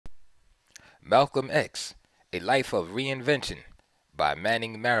Malcolm X, A Life of Reinvention by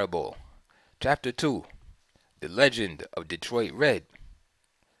Marable. Chapter 2, The Legend of Detroit Red,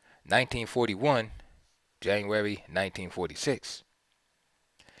 1941, January 1946.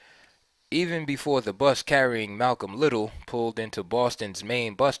 Even before the bus carrying Malcolm Little pulled into Boston's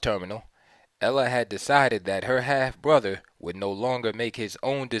main bus terminal, Ella had decided that her half-brother would no longer make his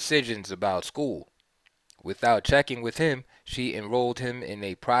own decisions about school. Without checking with him, she enrolled him in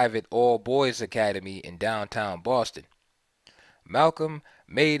a private all-boys academy in downtown Boston. Malcolm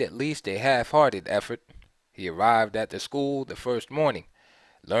made at least a half-hearted effort. He arrived at the school the first morning,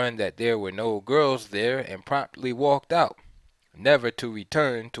 learned that there were no girls there, and promptly walked out, never to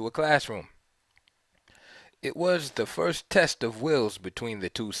return to a classroom. It was the first test of wills between the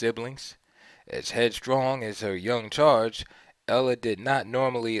two siblings. As headstrong as her young charge, Ella did not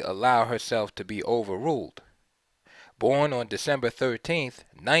normally allow herself to be overruled. Born on December 13,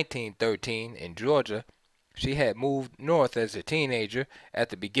 1913, in Georgia, she had moved north as a teenager at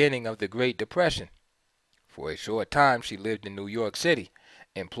the beginning of the Great Depression. For a short time she lived in New York City,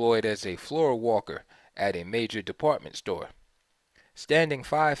 employed as a floor walker at a major department store. Standing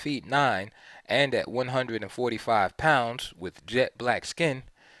 5 feet 9 and at 145 pounds with jet black skin,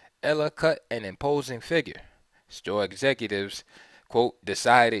 Ella cut an imposing figure. Store executives, quote,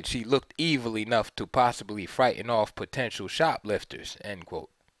 decided she looked evil enough to possibly frighten off potential shoplifters, end quote.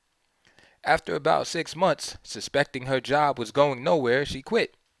 After about 6 months, suspecting her job was going nowhere, she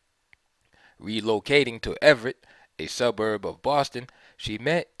quit. Relocating to Everett, a suburb of Boston, she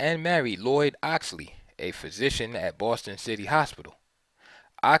met and married Lloyd Oxley, a physician at Boston City Hospital.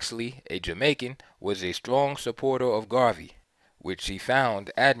 Oxley, a Jamaican, was a strong supporter of Garvey, which she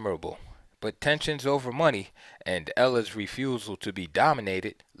found admirable, but tensions over money and Ella's refusal to be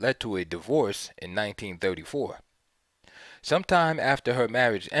dominated led to a divorce in 1934. Sometime after her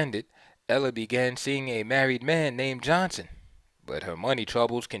marriage ended, Ella began seeing a married man named Johnson, but her money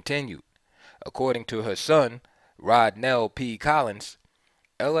troubles continued. According to her son, Rodnell P. Collins,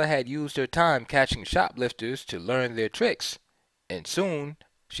 Ella had used her time catching shoplifters to learn their tricks, and soon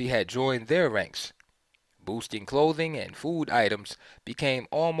she had joined their ranks. Boosting clothing and food items became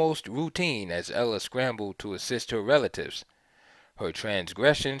almost routine as Ella scrambled to assist her relatives. Her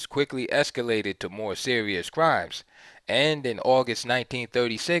transgressions quickly escalated to more serious crimes, and in August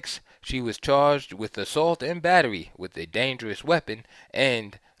 1936 she was charged with assault and battery with a dangerous weapon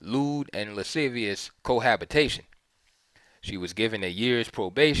and lewd and lascivious cohabitation. She was given a year's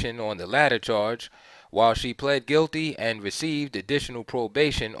probation on the latter charge, while she pled guilty and received additional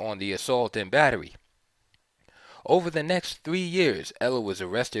probation on the assault and battery. Over the next 3 years, Ella was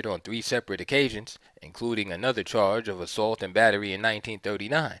arrested on 3 separate occasions, including another charge of assault and battery in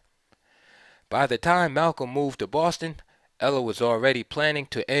 1939. By the time Malcolm moved to Boston, Ella was already planning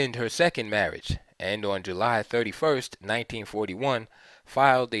to end her second marriage, and on July 31, 1941,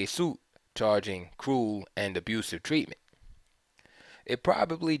 filed a suit charging cruel and abusive treatment. It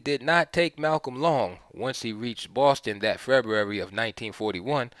probably did not take Malcolm long, once he reached Boston that February of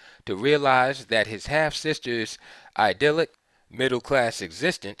 1941, to realize that his half-sister's idyllic, middle-class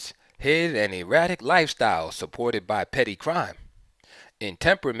existence hid an erratic lifestyle supported by petty crime. In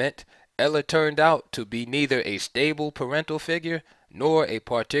temperament, Ella turned out to be neither a stable parental figure nor a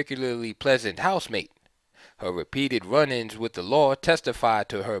particularly pleasant housemate. Her repeated run-ins with the law testified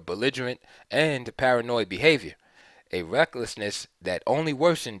to her belligerent and paranoid behavior, a recklessness that only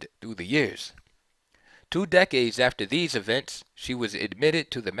worsened through the years. 2 decades after these events, she was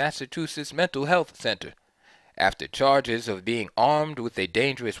admitted to the Massachusetts Mental Health Center after charges of being armed with a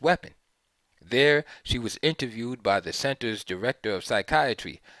dangerous weapon. There, she was interviewed by the center's director of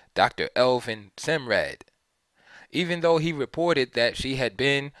psychiatry, Dr. Elvin Semrad. Even though he reported that she had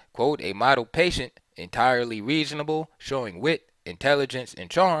been, quote, a model patient, entirely reasonable, showing wit, intelligence, and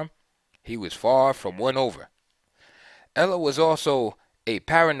charm, he was far from won over. Ella was also a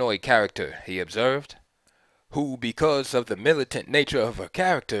paranoid character, he observed, who, because of the militant nature of her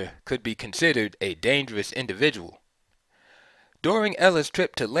character, could be considered a dangerous individual. During Ella's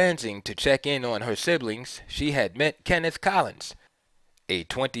trip to Lansing to check in on her siblings, she had met Kenneth Collins, a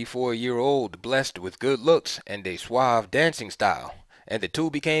 24-year-old blessed with good looks and a suave dancing style, and the two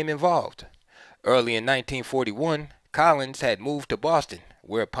became involved. Early in 1941, Collins had moved to Boston,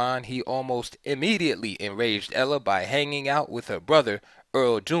 whereupon he almost immediately enraged Ella by hanging out with her brother,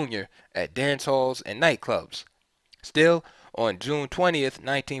 Earl Jr., at dance halls and nightclubs. Still, on June 20th,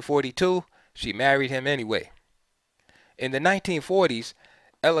 1942, she married him anyway. In the 1940s,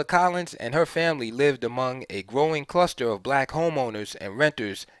 Ella Collins and her family lived among a growing cluster of black homeowners and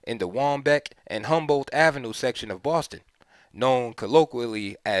renters in the Wambeck and Humboldt Avenue section of Boston, known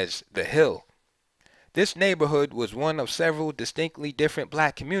colloquially as the Hill. This neighborhood was one of several distinctly different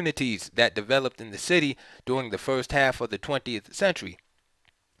black communities that developed in the city during the first half of the 20th century.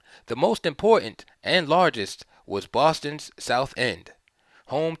 The most important and largest was Boston's South End,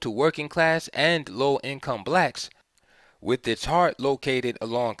 home to working class and low income blacks, with its heart located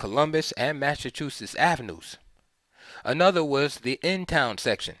along Columbus and Massachusetts avenues. Another was the in-town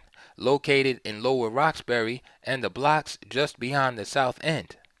section, located in Lower Roxbury and the blocks just beyond the South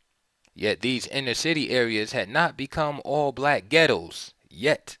End. Yet these inner city areas had not become all black ghettos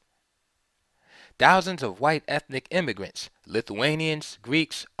yet. Thousands of white ethnic immigrants, Lithuanians,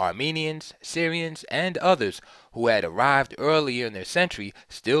 Greeks, Armenians, Syrians, and others who had arrived earlier in their century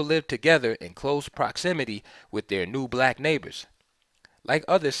still lived together in close proximity with their new black neighbors. Like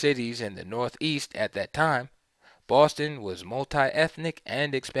other cities in the Northeast at that time, Boston was multi-ethnic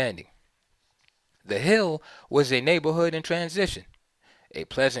and expanding. The Hill was a neighborhood in transition, a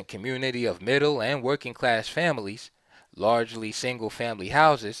pleasant community of middle and working class families, largely single-family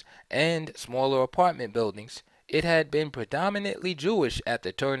houses, and smaller apartment buildings. It had been predominantly Jewish at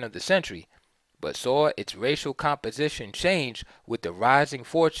the turn of the century, but saw its racial composition change with the rising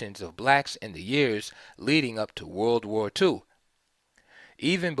fortunes of blacks in the years leading up to World War II.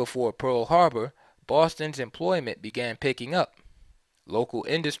 Even before Pearl Harbor, Boston's employment began picking up. Local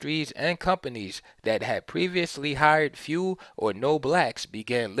industries and companies that had previously hired few or no blacks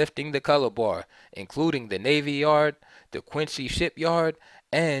began lifting the color bar, including the Navy Yard, the Quincy Shipyard,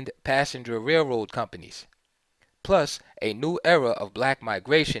 and passenger railroad companies. Plus, a new era of black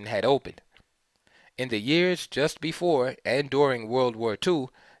migration had opened. In the years just before and during World War II,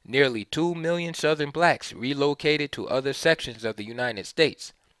 nearly 2 million Southern blacks relocated to other sections of the United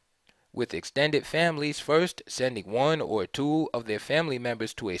States, with extended families first sending one or two of their family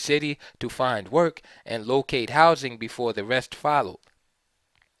members to a city to find work and locate housing before the rest followed.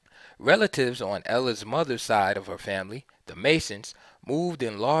 Relatives on Ella's mother's side of her family, the Masons, moved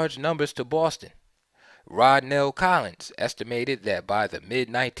in large numbers to Boston. Rodnell Collins estimated that by the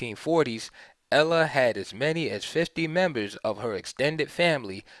mid-1940s, Ella had as many as 50 members of her extended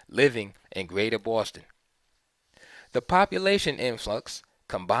family living in Greater Boston. The population influx,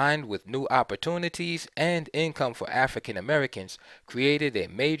 combined with new opportunities and income for African Americans, created a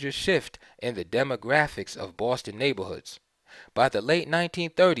major shift in the demographics of Boston neighborhoods. By the late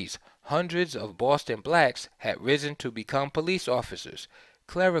 1930s, hundreds of Boston blacks had risen to become police officers,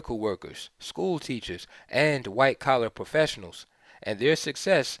 clerical workers, school teachers, and white-collar professionals, and their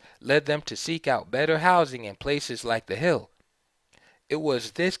success led them to seek out better housing in places like the Hill. It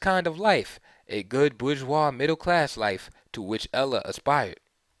was this kind of life, a good bourgeois middle-class life, to which Ella aspired.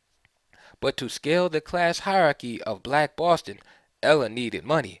 But to scale the class hierarchy of black Boston, Ella needed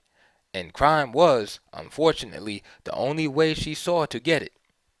money, and crime was, unfortunately, the only way she saw to get it.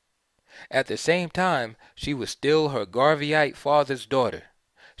 At the same time, she was still her Garveyite father's daughter.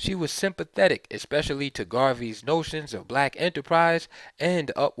 She was sympathetic especially to Garvey's notions of black enterprise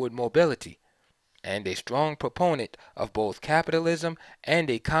and upward mobility, and a strong proponent of both capitalism and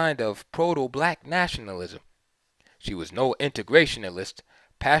a kind of proto-black nationalism. She was no integrationalist,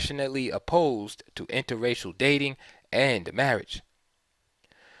 passionately opposed to interracial dating and marriage.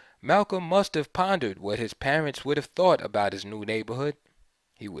 Malcolm must have pondered what his parents would have thought about his new neighborhood.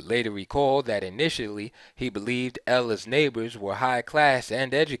 He would later recall that initially he believed Ella's neighbors were high class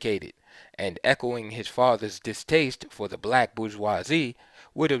and educated, and echoing his father's distaste for the black bourgeoisie,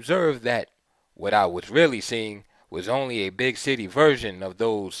 would observe that what I was really seeing was only a big city version of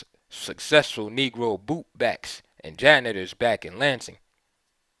those successful Negro bootbacks and janitors back in Lansing.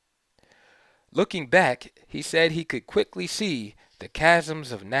 Looking back, he said he could quickly see the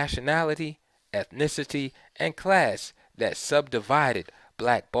chasms of nationality, ethnicity, and class that subdivided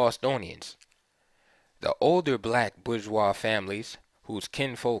black Bostonians. The older black bourgeois families, whose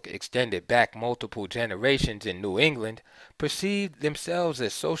kinfolk extended back multiple generations in New England, perceived themselves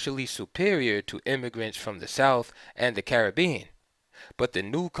as socially superior to immigrants from the South and the Caribbean. But the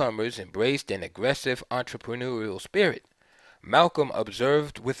newcomers embraced an aggressive entrepreneurial spirit. Malcolm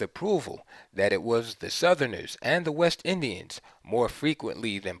observed with approval that it was the Southerners and the West Indians, more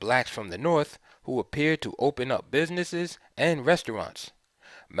frequently than blacks from the North, who appeared to open up businesses and restaurants.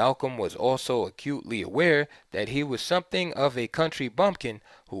 Malcolm was also acutely aware that he was something of a country bumpkin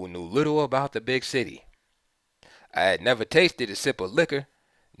who knew little about the big city. I had never tasted a sip of liquor,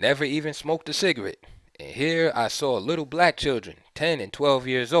 never even smoked a cigarette, and here I saw little black children, 10 and 12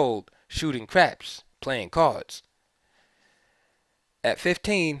 years old, shooting craps, playing cards. At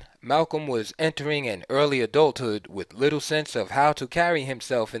 15, Malcolm was entering an early adulthood with little sense of how to carry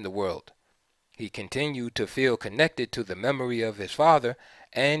himself in the world. He continued to feel connected to the memory of his father,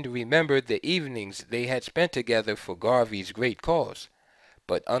 and remembered the evenings they had spent together for Garvey's great cause.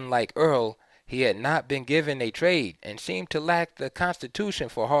 But unlike Earl, he had not been given a trade and seemed to lack the constitution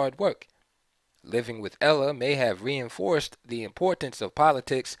for hard work. Living with Ella may have reinforced the importance of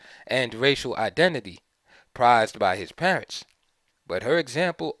politics and racial identity, prized by his parents. But her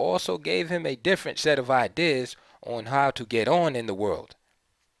example also gave him a different set of ideas on how to get on in the world.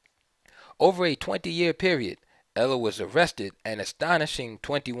 Over a 20-year period, Ella was arrested an astonishing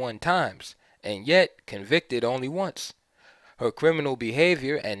 21 times, and yet convicted only once. Her criminal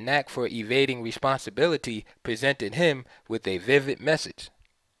behavior and knack for evading responsibility presented him with a vivid message.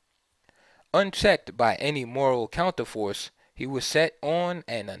 Unchecked by any moral counterforce, he was set on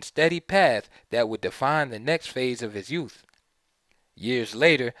an unsteady path that would define the next phase of his youth. Years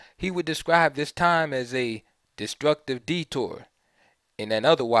later, he would describe this time as a destructive detour in an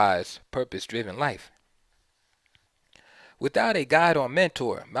otherwise purpose-driven life. Without a guide or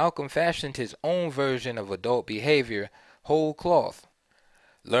mentor, Malcolm fashioned his own version of adult behavior whole cloth,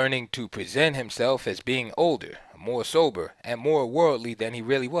 learning to present himself as being older, more sober, and more worldly than he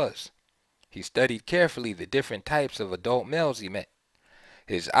really was. He studied carefully the different types of adult males he met.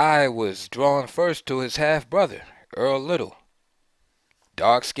 His eye was drawn first to his half-brother, Earl Little.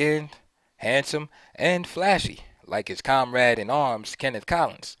 Dark-skinned, handsome, and flashy, like his comrade in arms, Kenneth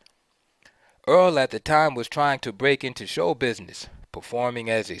Collins. Earl at the time was trying to break into show business, performing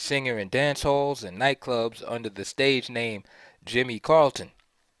as a singer in dance halls and nightclubs under the stage name Jimmy Carlton.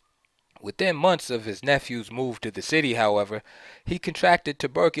 Within months of his nephew's move to the city, however, he contracted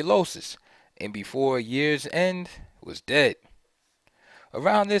tuberculosis, and before year's end was dead.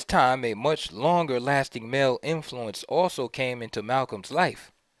 Around this time, a much longer-lasting male influence also came into Malcolm's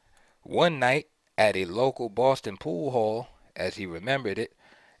life. One night, at a local Boston pool hall, as he remembered it,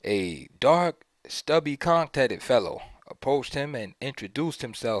 a dark, stubby, conch-headed fellow approached him and introduced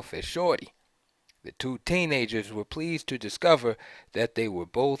himself as Shorty. The two teenagers were pleased to discover that they were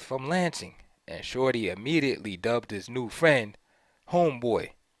both from Lansing, and Shorty immediately dubbed his new friend Homeboy.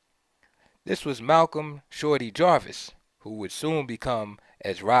 This was Malcolm Shorty Jarvis, who would soon become,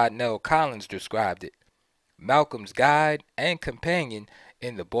 as Rodnell Collins described it, Malcolm's guide and companion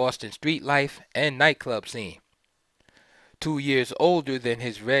in the Boston street life and nightclub scene. 2 years older than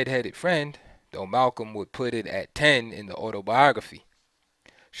his red-headed friend, though Malcolm would put it at 10 in the autobiography.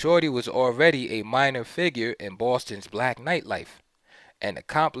 Shorty was already a minor figure in Boston's black nightlife. An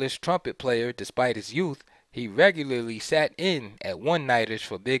accomplished trumpet player despite his youth, he regularly sat in at one-nighters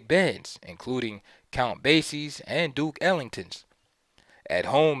for big bands, including Count Basie's and Duke Ellington's. At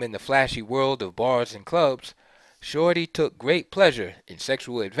home in the flashy world of bars and clubs, Shorty took great pleasure in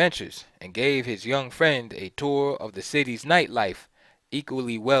sexual adventures and gave his young friend a tour of the city's nightlife,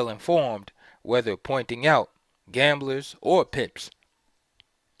 equally well informed, whether pointing out gamblers or pimps.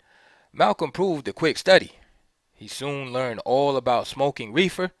 Malcolm proved a quick study. He soon learned all about smoking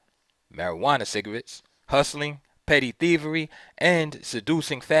reefer, marijuana cigarettes, hustling, petty thievery, and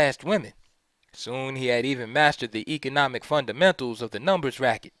seducing fast women. Soon he had even mastered the economic fundamentals of the numbers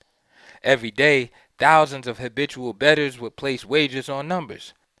racket. Every day, thousands of habitual bettors would place wagers on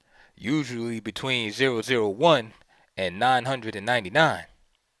numbers, usually between 001 and 999.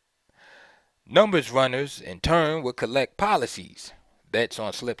 Numbers runners, in turn, would collect policies, bets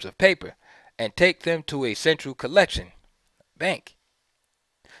on slips of paper, and take them to a central collection bank.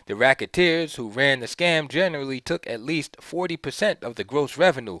 The racketeers who ran the scam generally took at least 40% of the gross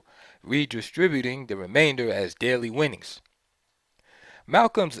revenue, redistributing the remainder as daily winnings.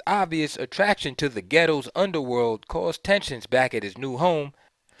 Malcolm's obvious attraction to the ghetto's underworld caused tensions back at his new home,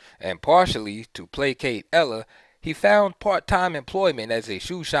 and partially to placate Ella, he found part-time employment as a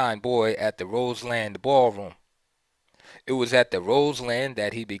shoeshine boy at the Roseland Ballroom. It was at the Roseland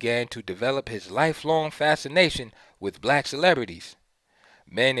that he began to develop his lifelong fascination with black celebrities,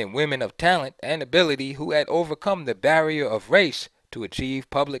 men and women of talent and ability who had overcome the barrier of race to achieve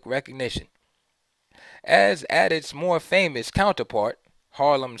public recognition. As at its more famous counterpart,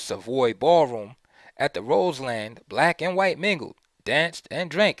 Harlem's Savoy Ballroom, at the Roseland, black and white mingled, danced,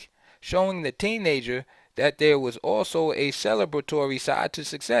 and drank, showing the teenager that there was also a celebratory side to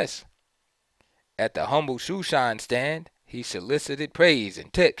success. At the humble shoeshine stand, he solicited praise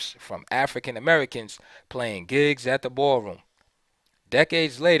and tips from African Americans playing gigs at the ballroom.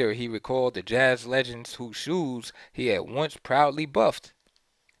 Decades later, he recalled the jazz legends whose shoes he had once proudly buffed: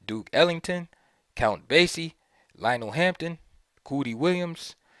 Duke Ellington, Count Basie, Lionel Hampton, Cootie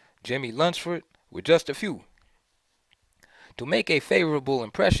Williams, Jimmy Lunsford were just a few. To make a favorable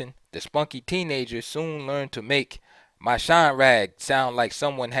impression, the spunky teenager soon learned to make "My Shine Rag" sound like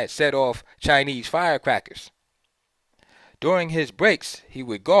someone had set off Chinese firecrackers. During his breaks, he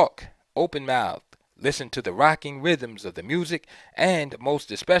would gawk, open-mouthed, listen to the rocking rhythms of the music, and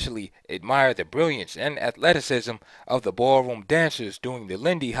most especially admire the brilliance and athleticism of the ballroom dancers doing the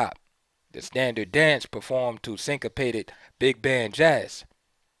Lindy Hop, the standard dance performed to syncopated big band jazz.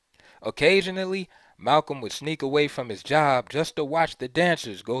 Occasionally, Malcolm would sneak away from his job just to watch the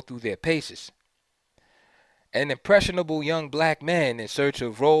dancers go through their paces. An impressionable young black man in search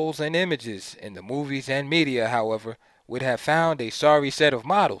of roles and images in the movies and media, however, would have found a sorry set of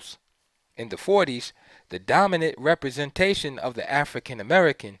models. In the 40s, the dominant representation of the African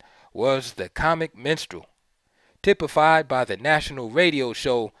American was the comic minstrel, typified by the national radio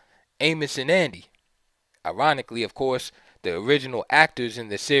show Amos and Andy. Ironically, of course, the original actors in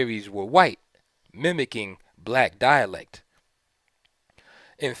the series were white, mimicking black dialect.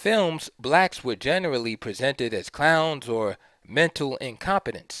 In films, blacks were generally presented as clowns or mental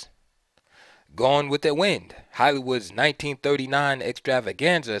incompetents. Gone with the Wind, Hollywood's 1939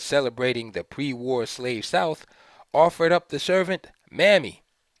 extravaganza celebrating the pre-war slave South, offered up the servant Mammy,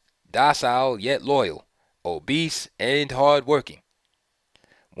 docile yet loyal, obese and hard-working.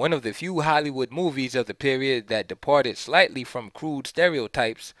 One of the few Hollywood movies of the period that departed slightly from crude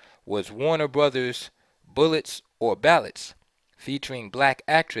stereotypes was Warner Brothers' Bullets or Ballads, featuring black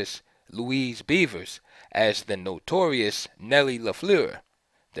actress Louise Beavers as the notorious Nellie LaFleur,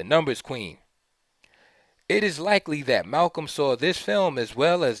 the numbers queen. It is likely that Malcolm saw this film as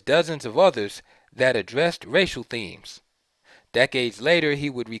well as dozens of others that addressed racial themes. Decades later, he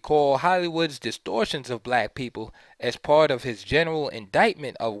would recall Hollywood's distortions of black people as part of his general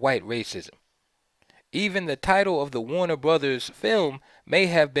indictment of white racism. Even the title of the Warner Brothers film may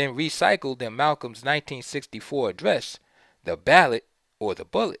have been recycled in Malcolm's 1964 address, The Ballot or The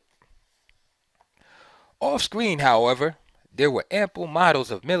Bullet. Off-screen, however, there were ample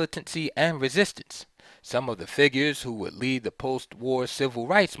models of militancy and resistance. Some of the figures who would lead the post-war civil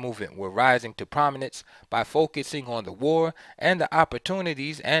rights movement were rising to prominence by focusing on the war and the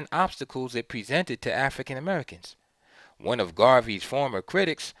opportunities and obstacles it presented to African Americans. One of Garvey's former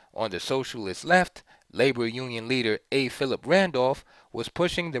critics on the socialist left, labor union leader A. Philip Randolph, was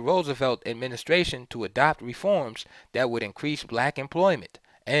pushing the Roosevelt administration to adopt reforms that would increase black employment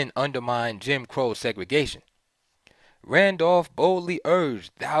and undermine Jim Crow segregation. Randolph boldly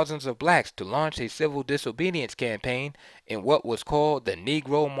urged thousands of blacks to launch a civil disobedience campaign in what was called the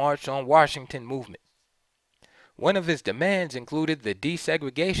Negro March on Washington movement. One of his demands included the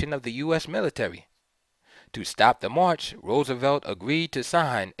desegregation of the U.S. military. To stop the march, Roosevelt agreed to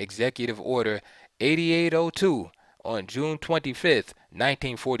sign Executive Order 8802 on June 25,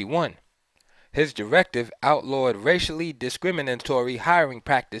 1941. His directive outlawed racially discriminatory hiring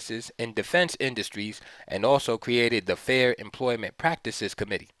practices in defense industries and also created the Fair Employment Practices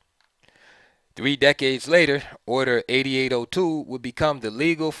Committee. 3 decades later, Order 8802 would become the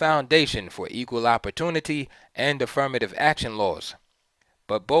legal foundation for equal opportunity and affirmative action laws.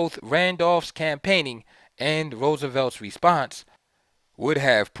 But both Randolph's campaigning and Roosevelt's response would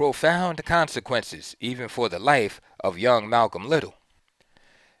have profound consequences even for the life of young Malcolm Little.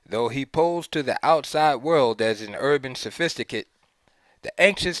 Though he posed to the outside world as an urban sophisticate, the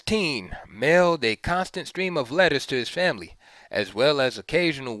anxious teen mailed a constant stream of letters to his family, as well as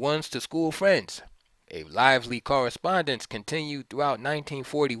occasional ones to school friends. A lively correspondence continued throughout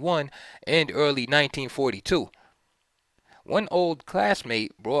 1941 and early 1942. One old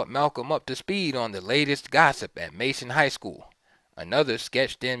classmate brought Malcolm up to speed on the latest gossip at Mason High School. Another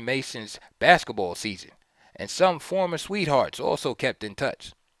sketched in Mason's basketball season, and some former sweethearts also kept in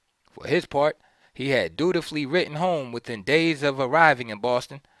touch. For his part, he had dutifully written home within days of arriving in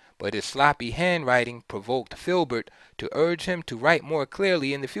Boston, but his sloppy handwriting provoked Filbert to urge him to write more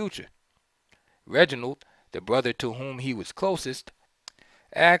clearly in the future. Reginald, the brother to whom he was closest,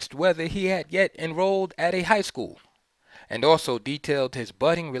 asked whether he had yet enrolled at a high school, and also detailed his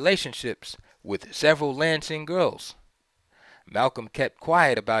budding relationships with several Lansing girls. Malcolm kept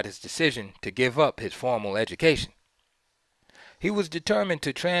quiet about his decision to give up his formal education. He was determined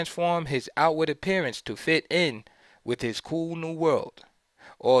to transform his outward appearance to fit in with his cool new world.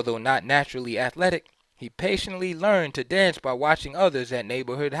 Although not naturally athletic, he patiently learned to dance by watching others at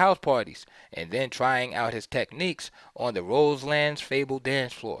neighborhood house parties and then trying out his techniques on the Roseland's fabled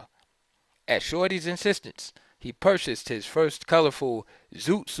dance floor. At Shorty's insistence, he purchased his first colorful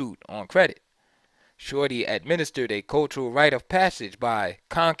zoot suit on credit. Shorty administered a cultural rite of passage by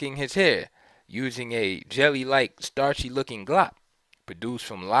conking his hair, using a jelly-like starchy-looking glop, produced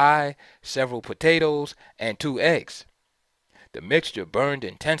from lye, several potatoes, and 2 eggs. The mixture burned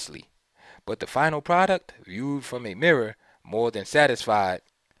intensely, but the final product, viewed from a mirror, more than satisfied.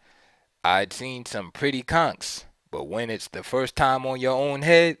 "I'd seen some pretty conks," But when it's the first time on your own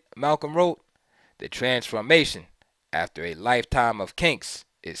head, Malcolm wrote, the transformation after a lifetime of kinks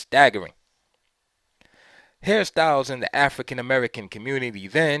is staggering. Hairstyles in the African American community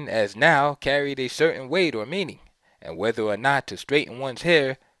then, as now, carried a certain weight or meaning, and whether or not to straighten one's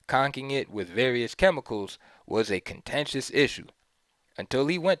hair, conking it with various chemicals, was a contentious issue. Until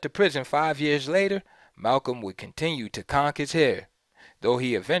he went to prison 5 years later, Malcolm would continue to conk his hair, though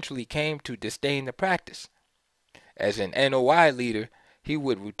he eventually came to disdain the practice. As an NOI leader, he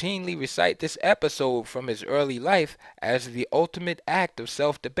would routinely recite this episode from his early life as the ultimate act of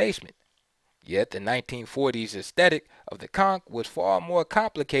self-debasement. Yet the 1940s aesthetic of the conk was far more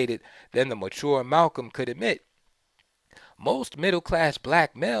complicated than the mature Malcolm could admit. Most middle-class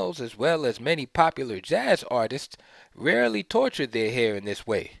black males, as well as many popular jazz artists, rarely tortured their hair in this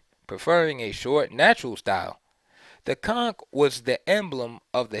way, preferring a short, natural style. The conk was the emblem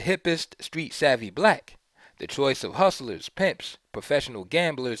of the hippest, street-savvy black, the choice of hustlers, pimps, professional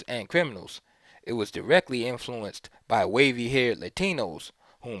gamblers, and criminals. It was directly influenced by wavy-haired Latinos,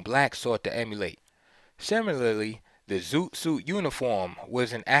 whom blacks sought to emulate. Similarly, the zoot suit uniform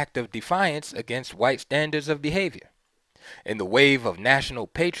was an act of defiance against white standards of behavior. In the wave of national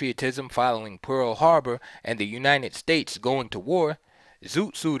patriotism following Pearl Harbor and the United States going to war,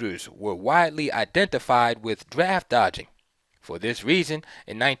 zoot suiters were widely identified with draft dodging. For this reason,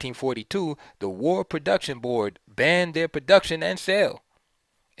 in 1942, the War Production Board banned their production and sale.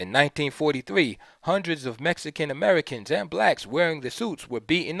 In 1943, hundreds of Mexican Americans and blacks wearing the suits were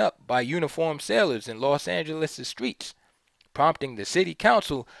beaten up by uniformed sailors in Los Angeles' streets, prompting the city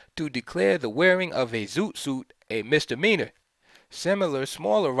council to declare the wearing of a zoot suit a misdemeanor. Similar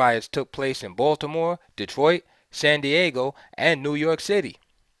smaller riots took place in Baltimore, Detroit, San Diego, and New York City.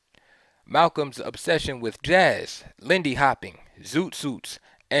 Malcolm's obsession with jazz, lindy hopping, zoot suits,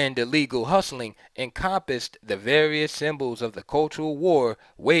 and illegal hustling encompassed the various symbols of the cultural war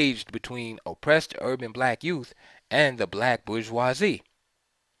waged between oppressed urban black youth and the black bourgeoisie.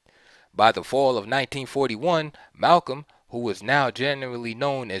 By the fall of 1941, Malcolm, who was now generally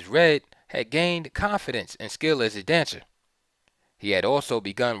known as Red, had gained confidence and skill as a dancer. He had also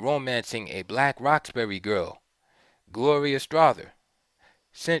begun romancing a black Roxbury girl, Gloria Strother.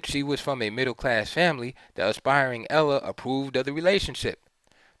 Since she was from a middle-class family, the aspiring Ella approved of the relationship,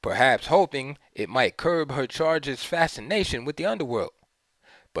 perhaps hoping it might curb her charge's fascination with the underworld.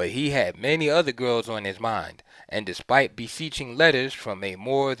 But he had many other girls on his mind, and despite beseeching letters from a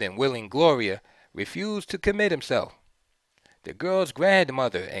more than willing Gloria, refused to commit himself. The girl's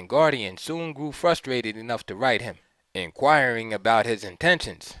grandmother and guardian soon grew frustrated enough to write him, inquiring about his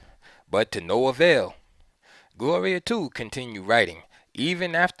intentions, but to no avail. Gloria, too, continued writing,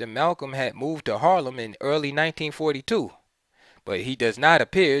 even after Malcolm had moved to Harlem in early 1942, but he does not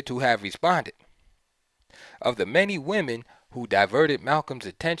appear to have responded. Of the many women who diverted Malcolm's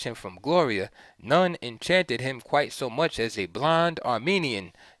attention from Gloria, none enchanted him quite so much as a blonde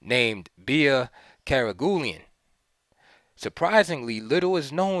Armenian named Bea Karagulian. Surprisingly, little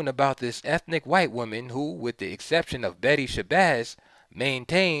is known about this ethnic white woman who, with the exception of Betty Shabazz,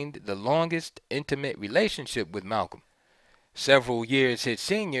 maintained the longest intimate relationship with Malcolm. Several years his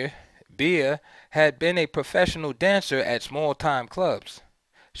senior, Bea had been a professional dancer at small-time clubs.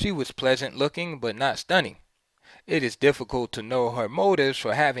 She was pleasant-looking but not stunning. It is difficult to know her motives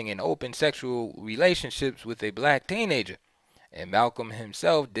for having an open sexual relationships with a black teenager, and Malcolm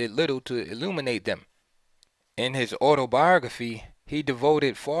himself did little to illuminate them. In his autobiography, he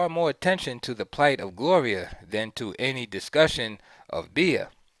devoted far more attention to the plight of Gloria than to any discussion of Bea,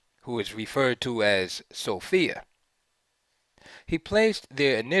 who is referred to as Sophia. He placed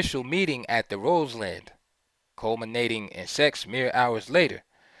their initial meeting at the Roseland, culminating in sex mere hours later,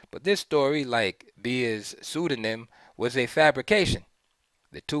 but this story, like Bea's pseudonym, was a fabrication.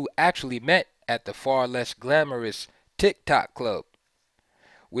 The two actually met at the far less glamorous Tic-Toc Club.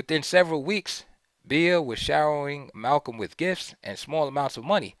 Within several weeks, Bea was showering Malcolm with gifts and small amounts of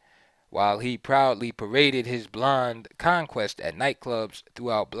money, while he proudly paraded his blonde conquest at nightclubs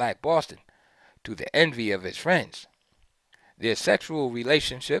throughout Black Boston, to the envy of his friends. Their sexual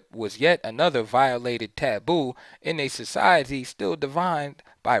relationship was yet another violated taboo in a society still defined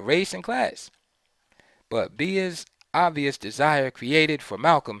by race and class. But Bea's obvious desire created for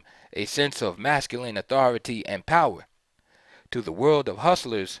Malcolm a sense of masculine authority and power. To the world of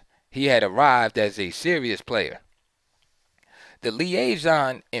hustlers, he had arrived as a serious player. The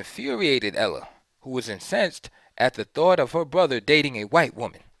liaison infuriated Ella, who was incensed at the thought of her brother dating a white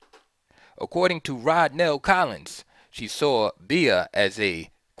woman. According to Rodnell Collins, she saw Bea as a,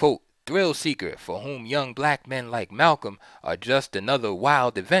 quote, thrill seeker for whom young black men like Malcolm are just another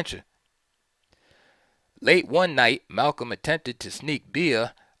wild adventure. Late one night, Malcolm attempted to sneak Bea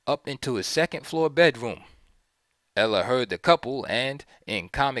up into his second-floor bedroom. Ella heard the couple and, in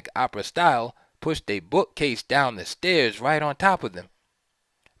comic opera style, pushed a bookcase down the stairs right on top of them.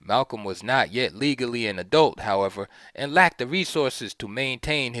 Malcolm was not yet legally an adult, however, and lacked the resources to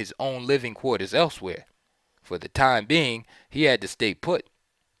maintain his own living quarters elsewhere. For the time being, he had to stay put.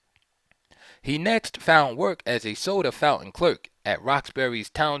 He next found work as a soda fountain clerk at Roxbury's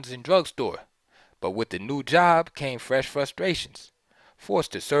Townsend drugstore, but with the new job came fresh frustrations.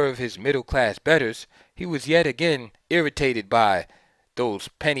 Forced to serve his middle-class betters, he was yet again irritated by those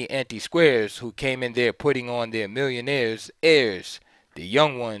penny ante squares who came in there putting on their millionaires' airs, the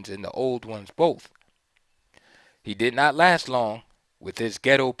young ones and the old ones both. He did not last long, with his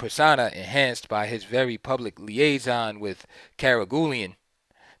ghetto persona enhanced by his very public liaison with Caragoulian.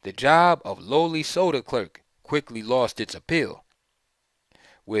 The job of lowly soda clerk quickly lost its appeal.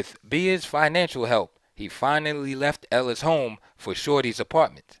 With Bea's financial help, he finally left Ella's home for Shorty's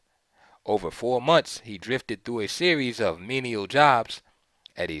apartment. Over 4 months, he drifted through a series of menial jobs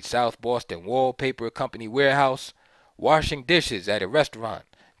at a South Boston wallpaper company warehouse, washing dishes at a restaurant,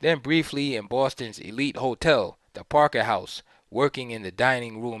 then briefly in Boston's elite hotel, the Parker House, working in the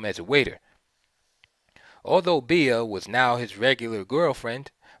dining room as a waiter. Although Bea was now his regular girlfriend,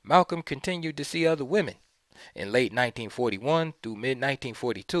 Malcolm continued to see other women. In late 1941 through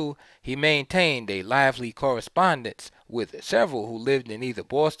mid-1942, he maintained a lively correspondence with several who lived in either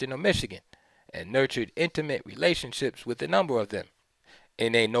Boston or Michigan, and nurtured intimate relationships with a number of them.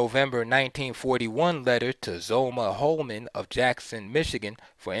 In a November 1941 letter to Zoma Holman of Jackson, Michigan,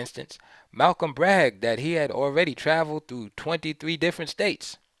 for instance, Malcolm bragged that he had already traveled through 23 different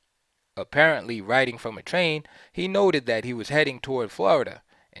states. Apparently writing from a train, he noted that he was heading toward Florida,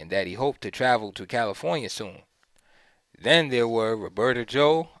 and that he hoped to travel to California soon. Then there were Roberta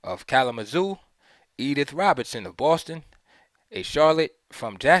Joe of Kalamazoo, Edith Robertson of Boston, a Charlotte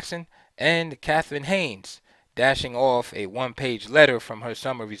from Jackson, and Catherine Haynes, dashing off a one-page letter from her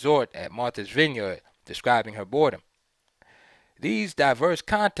summer resort at Martha's Vineyard describing her boredom. These diverse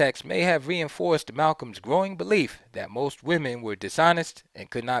contacts may have reinforced Malcolm's growing belief that most women were dishonest and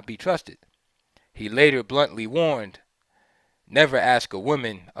could not be trusted. He later bluntly warned, "Never ask a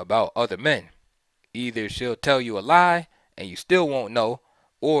woman about other men. Either she'll tell you a lie and you still won't know,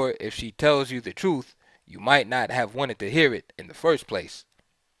 or if she tells you the truth, you might not have wanted to hear it in the first place."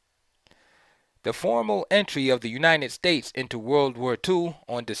 The formal entry of the United States into World War II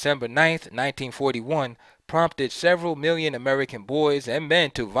on December 9, 1941, prompted several million American boys and men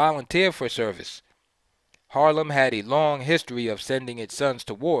to volunteer for service. Harlem had a long history of sending its sons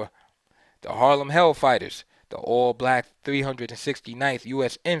to war. The Harlem Hellfighters, the all-black 369th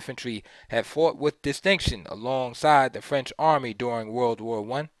U.S. Infantry, had fought with distinction alongside the French Army during World War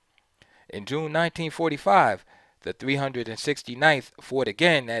I. In June 1945, the 369th fought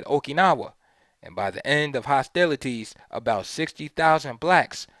again at Okinawa, and by the end of hostilities, about 60,000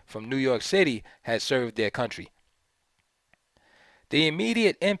 blacks from New York City had served their country. The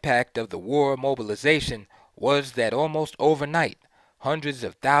immediate impact of the war mobilization was that almost overnight, hundreds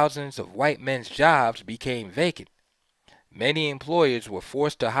of thousands of white men's jobs became vacant. Many employers were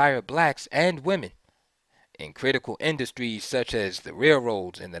forced to hire blacks and women. In critical industries such as the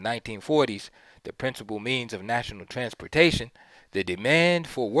railroads in the 1940s, the principal means of national transportation, the demand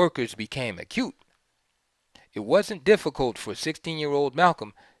for workers became acute. It wasn't difficult for 16-year-old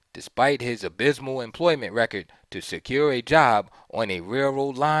Malcolm, despite his abysmal employment record, to secure a job on a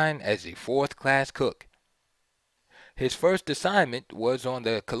railroad line as a fourth-class cook. His first assignment was on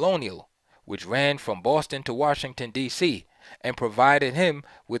the Colonial, which ran from Boston to Washington, D.C., and provided him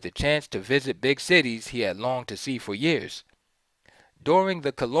with a chance to visit big cities he had longed to see for years. During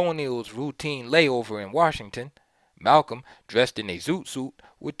the Colonial's routine layover in Washington, Malcolm, dressed in a zoot suit,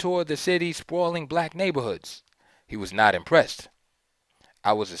 would tour the city's sprawling black neighborhoods. He was not impressed.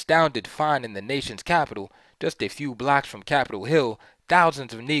 "I was astounded to find in the nation's capital, just a few blocks from Capitol Hill,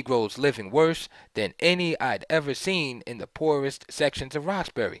 thousands of Negroes living worse than any I'd ever seen in the poorest sections of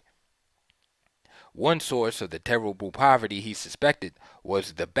Roxbury." One source of the terrible poverty he suspected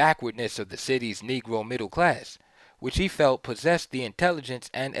was the backwardness of the city's Negro middle class, which he felt possessed the intelligence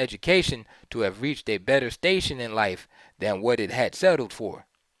and education to have reached a better station in life than what it had settled for.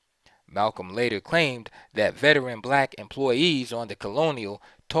 Malcolm later claimed that veteran black employees on the Colonial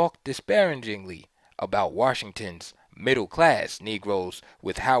talked disparagingly about Washington's middle-class Negroes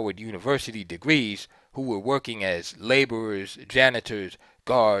with Howard University degrees who were working as laborers, janitors,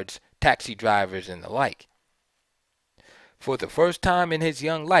 guards, taxi drivers, and the like. For the first time in his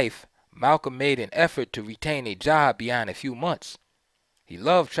young life, Malcolm made an effort to retain a job beyond a few months. He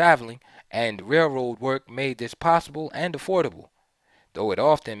loved traveling and railroad work made this possible and affordable, though it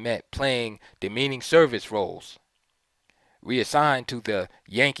often meant playing demeaning service roles. Reassigned to the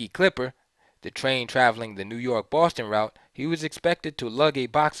Yankee Clipper, the train traveling the New York-Boston route, he was expected to lug a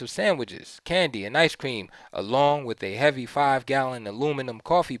box of sandwiches, candy, and ice cream, along with a heavy 5-gallon aluminum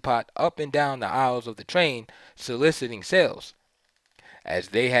coffee pot up and down the aisles of the train, soliciting sales. As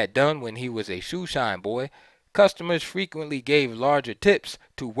they had done when he was a shoeshine boy, customers frequently gave larger tips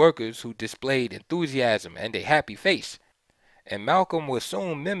to workers who displayed enthusiasm and a happy face, and Malcolm was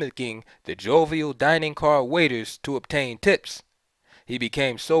soon mimicking the jovial dining car waiters to obtain tips. He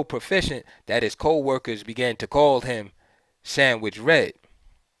became so proficient that his co-workers began to call him Sandwich Red.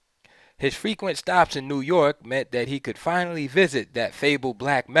 His frequent stops in New York meant that he could finally visit that fabled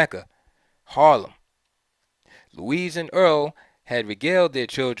black Mecca, Harlem. Louise and Earl had regaled their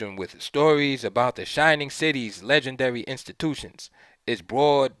children with stories about the shining city's legendary institutions, its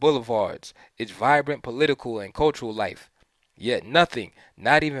broad boulevards, its vibrant political and cultural life. Yet nothing,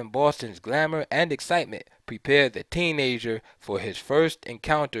 not even Boston's glamour and excitement, prepared the teenager for his first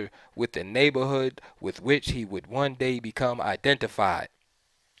encounter with the neighborhood with which he would one day become identified.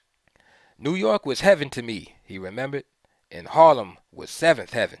 New York was heaven to me, he remembered, and Harlem was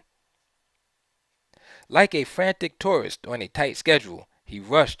seventh heaven. Like a frantic tourist on a tight schedule, he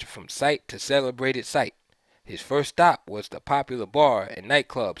rushed from site to celebrated site. His first stop was the popular bar and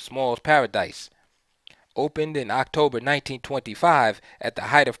nightclub Small's Paradise. Opened in October 1925 at the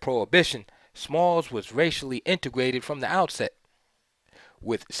height of Prohibition, Smalls was racially integrated from the outset.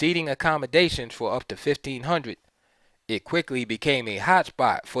 With seating accommodations for up to 1,500, it quickly became a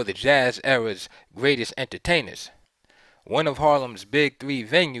hotspot for the jazz era's greatest entertainers. One of Harlem's big three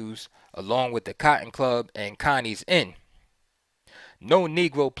venues, along with the Cotton Club and Connie's Inn. No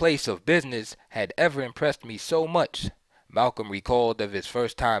Negro place of business had ever impressed me so much, Malcolm recalled of his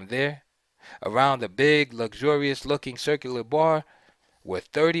first time there. Around the big, luxurious-looking circular bar were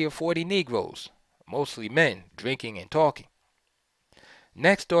 30 or 40 Negroes, mostly men, drinking and talking.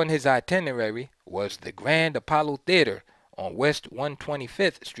 Next on his itinerary was the Grand Apollo Theater on West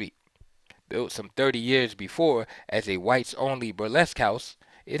 125th Street. Built some 30 years before as a whites-only burlesque house,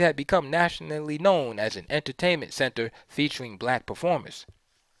 it had become nationally known as an entertainment center featuring black performers.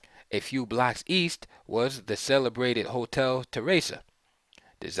 A few blocks east was the celebrated Hotel Teresa.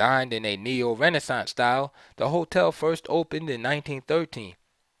 Designed in a neo-Renaissance style, the hotel first opened in 1913.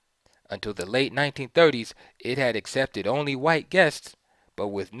 Until the late 1930s, it had accepted only white guests, but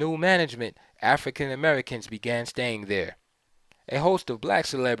with new management, African Americans began staying there. A host of black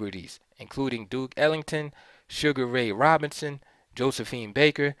celebrities, including Duke Ellington, Sugar Ray Robinson, Josephine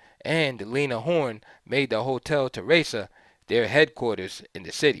Baker, and Lena Horne, made the Hotel Teresa their headquarters in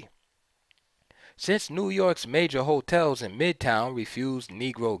the city. Since New York's major hotels in Midtown refused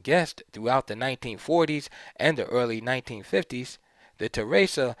Negro guests throughout the 1940s and the early 1950s, the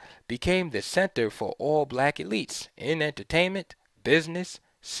Teresa became the center for all black elites in entertainment, business,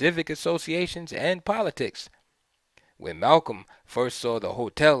 civic associations, and politics. When Malcolm first saw the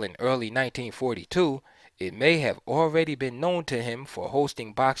hotel in early 1942, it may have already been known to him for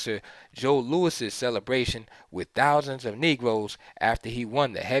hosting boxer Joe Louis's celebration with thousands of Negroes after he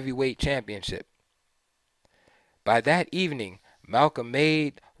won the heavyweight championship. By that evening, Malcolm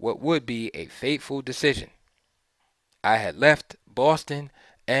made what would be a fateful decision. I had left Boston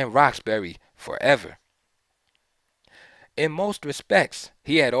and Roxbury forever. In most respects,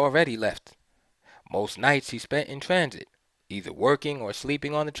 he had already left. Most nights he spent in transit, either working or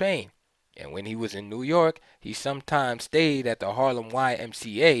sleeping on the train, and when he was in New York, he sometimes stayed at the Harlem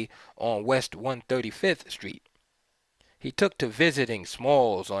YMCA on West 135th Street. He took to visiting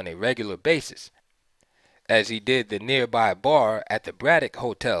Smalls on a regular basis, as he did the nearby bar at the Braddock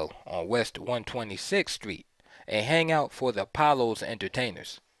Hotel on West 126th Street, a hangout for the Apollo's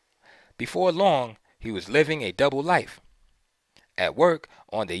entertainers. Before long, he was living a double life. At work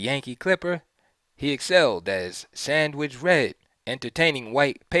on the Yankee Clipper, he excelled as Sandwich Red, entertaining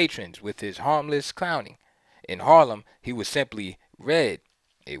white patrons with his harmless clowning. In Harlem, he was simply Red,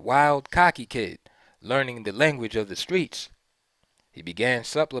 a wild, cocky kid, learning the language of the streets. He began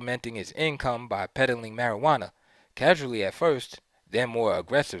supplementing his income by peddling marijuana, casually at first, then more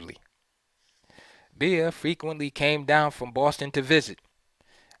aggressively. Bea frequently came down from Boston to visit,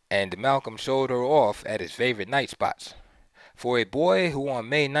 and Malcolm showed her off at his favorite night spots. For a boy who on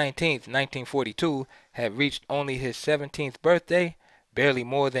May 19, 1942, had reached only his 17th birthday, barely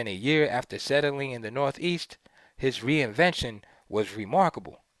more than a year after settling in the Northeast, his reinvention was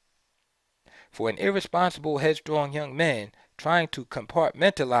remarkable. For an irresponsible, headstrong young man, trying to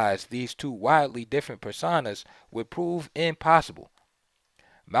compartmentalize these two wildly different personas would prove impossible.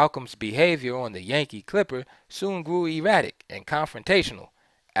 Malcolm's behavior on the Yankee Clipper soon grew erratic and confrontational,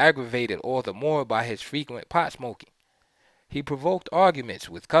 aggravated all the more by his frequent pot smoking. He provoked arguments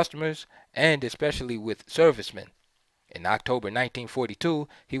with customers and especially with servicemen. In October 1942,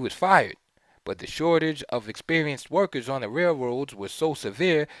 he was fired, but the shortage of experienced workers on the railroads was so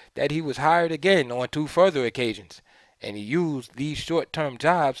severe that he was hired again on 2 further occasions, and he used these short-term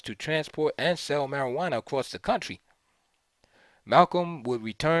jobs to transport and sell marijuana across the country. Malcolm would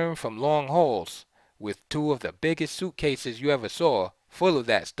return from long hauls with 2 of the biggest suitcases you ever saw, full of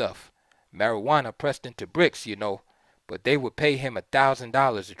that stuff. Marijuana pressed into bricks, you know, but they would pay him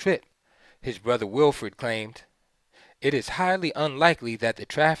 $1,000 a trip. His brother Wilfred claimed, "It is highly unlikely that the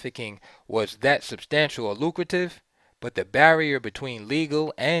trafficking was that substantial or lucrative, but the barrier between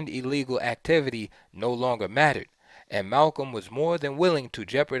legal and illegal activity no longer mattered, and Malcolm was more than willing to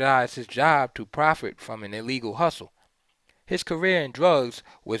jeopardize his job to profit from an illegal hustle. His career in drugs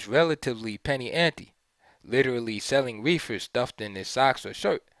was relatively penny ante, literally selling reefers stuffed in his socks or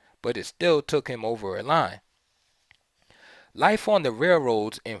shirt, but it still took him over a line." Life on the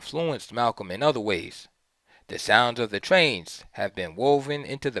railroads influenced Malcolm in other ways. The sounds of the trains have been woven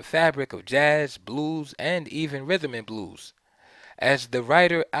into the fabric of jazz, blues, and even rhythm and blues. As the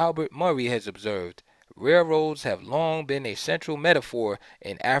writer Albert Murray has observed, railroads have long been a central metaphor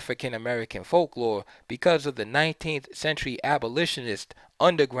in African American folklore because of the 19th century abolitionist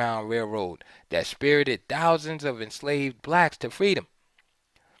Underground Railroad that spirited thousands of enslaved blacks to freedom.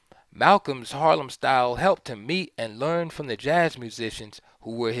 Malcolm's Harlem style helped him meet and learn from the jazz musicians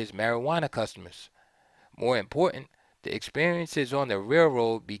who were his marijuana customers. More important, the experiences on the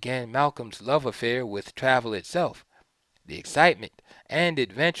railroad began Malcolm's love affair with travel itself, the excitement and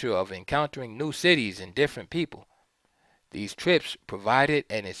adventure of encountering new cities and different people. These trips provided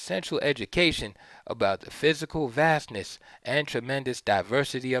an essential education about the physical vastness and tremendous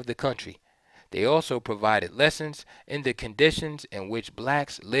diversity of the country. They also provided lessons in the conditions in which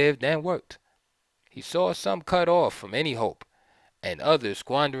blacks lived and worked. He saw some cut off from any hope, and others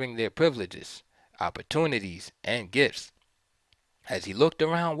squandering their privileges, opportunities, and gifts. As he looked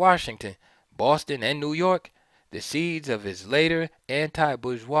around Washington, Boston, and New York, the seeds of his later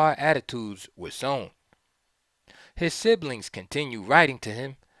anti-bourgeois attitudes were sown. His siblings continued writing to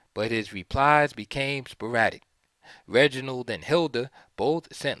him, but his replies became sporadic. Reginald and Hilda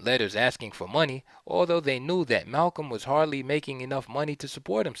both sent letters asking for money, although they knew that Malcolm was hardly making enough money to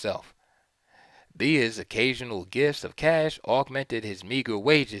support himself. Leah's occasional gifts of cash augmented his meager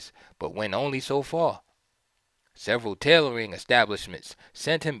wages, but went only so far. Several tailoring establishments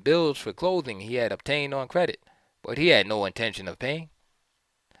sent him bills for clothing he had obtained on credit, but he had no intention of paying.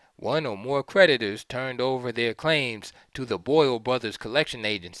 One or more creditors turned over their claims to the Boyle Brothers Collection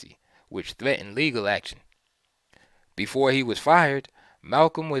Agency, which threatened legal action. Before he was fired,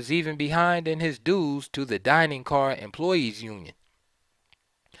 Malcolm was even behind in his dues to the Dining Car Employees Union.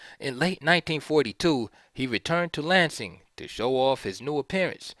 In late 1942, he returned to Lansing to show off his new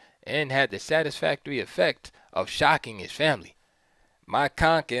appearance and had the satisfactory effect of shocking his family. "My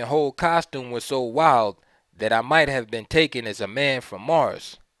conch and whole costume was so wild that I might have been taken as a man from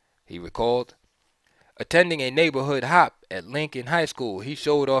Mars," he recalled. Attending a neighborhood hop at Lincoln High School, he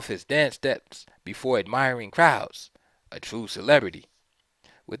showed off his dance steps before admiring crowds, a true celebrity.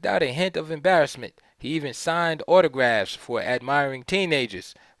 Without a hint of embarrassment, he even signed autographs for admiring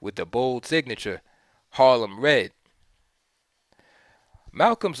teenagers with the bold signature, "Harlem Red."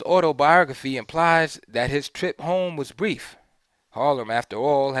 Malcolm's autobiography implies that his trip home was brief. Harlem, after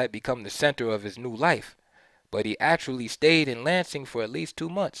all, had become the center of his new life, but he actually stayed in Lansing for at least 2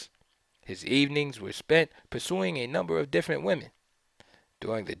 months. His evenings were spent pursuing a number of different women.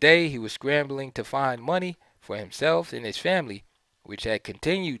 During the day, he was scrambling to find money for himself and his family, which had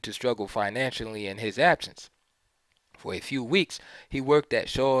continued to struggle financially in his absence. For a few weeks, he worked at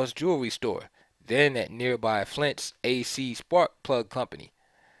Shaw's jewelry store, then at nearby Flint's AC Spark Plug Company.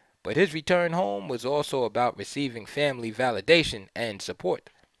 But his return home was also about receiving family validation and support.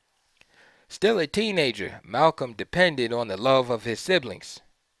 Still a teenager, Malcolm depended on the love of his siblings.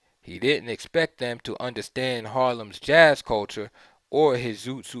 He didn't expect them to understand Harlem's jazz culture or his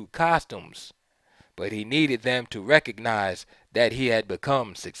zoot suit costumes, but he needed them to recognize that he had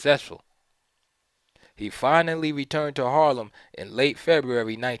become successful. He finally returned to Harlem in late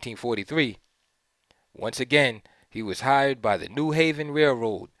February 1943. Once again, he was hired by the New Haven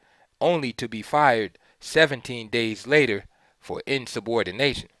Railroad, only to be fired 17 days later for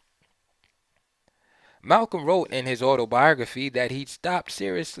insubordination. Malcolm wrote in his autobiography that he'd stopped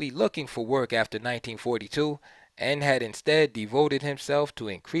seriously looking for work after 1942 and had instead devoted himself to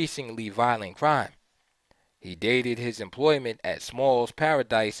increasingly violent crime. He dated his employment at Small's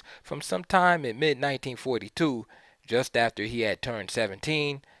Paradise from sometime in mid-1942, just after he had turned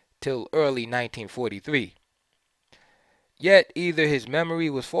 17, till early 1943. Yet either his memory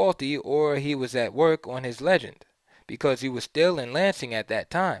was faulty or he was at work on his legend, because he was still in Lansing at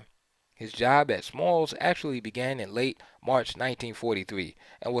that time. His job at Smalls actually began in late March 1943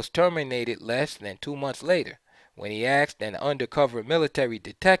 and was terminated less than 2 months later, when he asked an undercover military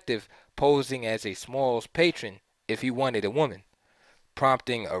detective posing as a Smalls patron if he wanted a woman,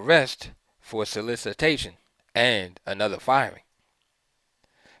 prompting arrest for solicitation and another firing.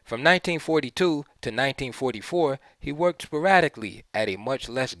 From 1942 to 1944, he worked sporadically at a much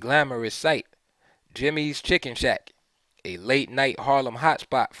less glamorous site, Jimmy's Chicken Shack, a late-night Harlem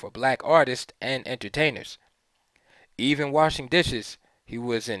hotspot for black artists and entertainers. Even washing dishes, he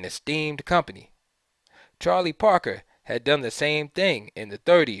was in esteemed company. Charlie Parker had done the same thing in the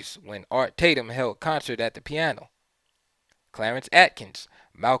 30s when Art Tatum held concert at the piano. Clarence Atkins,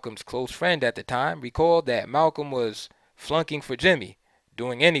 Malcolm's close friend at the time, recalled that Malcolm was flunking for Jimmy,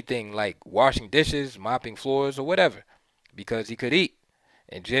 doing anything like washing dishes, mopping floors, or whatever, because he could eat,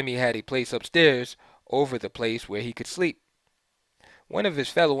 and Jimmy had a place upstairs over the place where he could sleep. One of his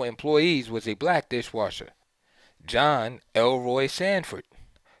fellow employees was a black dishwasher, John Elroy Sanford,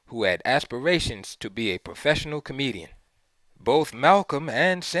 who had aspirations to be a professional comedian. Both Malcolm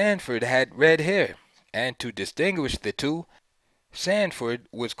and Sanford had red hair, and to distinguish the two, Sanford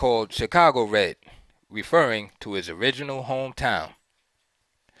was called Chicago Red, referring to his original hometown.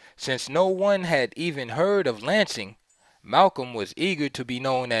 Since no one had even heard of Lansing, Malcolm was eager to be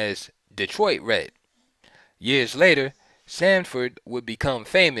known as Detroit Red. Years later, Sanford would become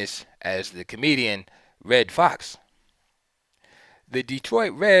famous as the comedian Red Fox. The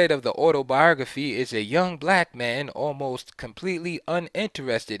Detroit Red of the autobiography is a young black man almost completely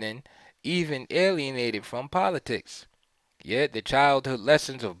uninterested in, even alienated from politics. Yet the childhood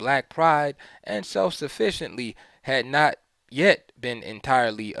lessons of black pride and self-sufficiency had not yet been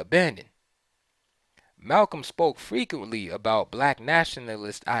entirely abandoned. Malcolm spoke frequently about black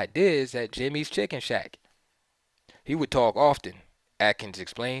nationalist ideas at Jimmy's Chicken Shack. He would talk often, Atkins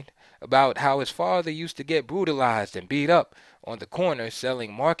explained, about how his father used to get brutalized and beat up on the corner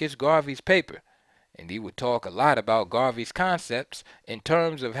selling Marcus Garvey's paper, and he would talk a lot about Garvey's concepts in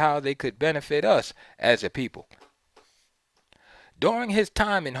terms of how they could benefit us as a people. During his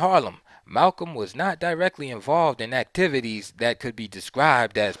time in Harlem, Malcolm was not directly involved in activities that could be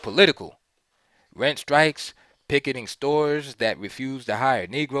described as political. Rent strikes, picketing stores that refused to hire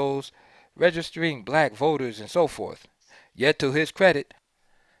Negroes, registering black voters, and so forth. Yet to his credit,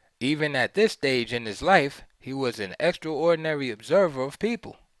 even at this stage in his life, he was an extraordinary observer of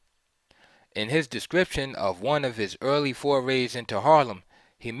people. In his description of one of his early forays into Harlem,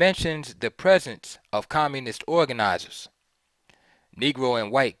 he mentions the presence of communist organizers. Negro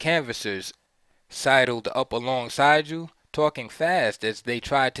and white canvassers sidled up alongside you, talking fast as they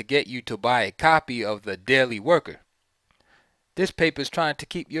tried to get you to buy a copy of the Daily Worker. This paper's trying to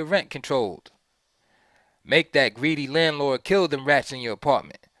keep your rent controlled. Make that greedy landlord kill them rats in your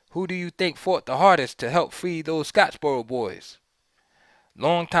apartment. Who do you think fought the hardest to help free those Scottsboro boys?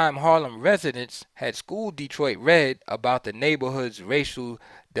 Longtime Harlem residents had schooled Detroit Red about the neighborhood's racial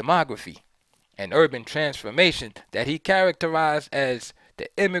demography and urban transformation that he characterized as the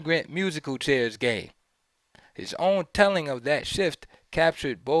immigrant musical chairs game. His own telling of that shift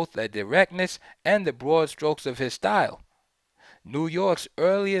captured both the directness and the broad strokes of his style. New York's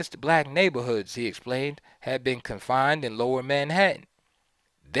earliest black neighborhoods, he explained, had been confined in Lower Manhattan.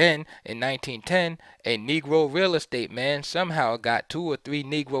 Then, in 1910, a Negro real estate man somehow got 2 or 3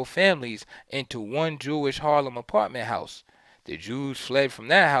 Negro families into one Jewish Harlem apartment house. The Jews fled from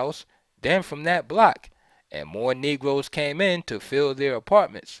that house, then from that block, and more Negroes came in to fill their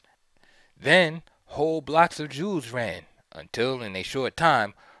apartments. Then, whole blocks of Jews ran, until in a short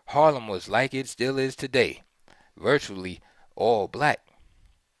time, Harlem was like it still is today, virtually all black.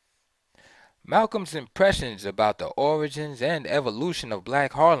 Malcolm's impressions about the origins and evolution of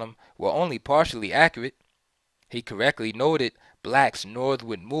black Harlem were only partially accurate. He correctly noted blacks'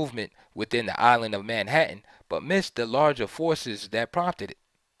 northward movement within the island of Manhattan, but missed the larger forces that prompted it.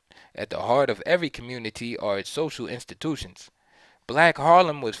 At the heart of every community are its social institutions. Black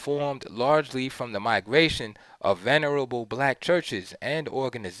Harlem was formed largely from the migration of venerable black churches and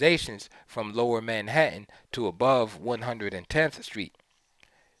organizations from Lower Manhattan to above 110th Street.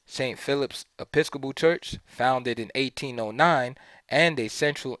 St. Philip's Episcopal Church, founded in 1809, and a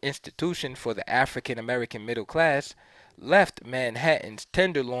central institution for the African American middle class, left Manhattan's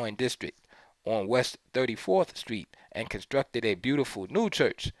Tenderloin district on West 34th Street and constructed a beautiful new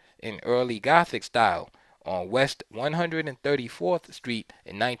church in early Gothic style on West 134th Street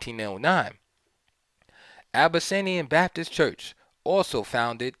in 1909. Abyssinian Baptist Church, also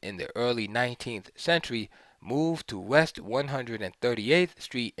founded in the early 19th century, moved to West 138th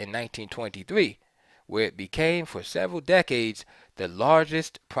Street in 1923, where it became for several decades the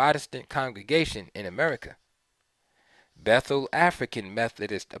largest Protestant congregation in America. Bethel African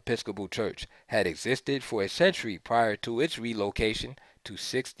Methodist Episcopal Church had existed for a century prior to its relocation to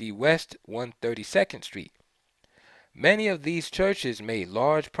 60 West 132nd Street. Many of these churches made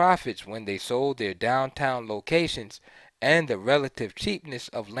large profits when they sold their downtown locations, and the relative cheapness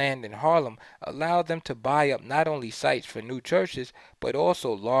of land in Harlem allowed them to buy up not only sites for new churches, but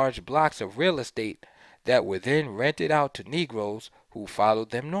also large blocks of real estate that were then rented out to Negroes who followed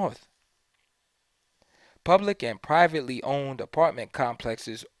them north. Public and privately owned apartment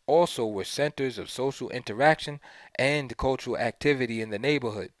complexes also were centers of social interaction and cultural activity in the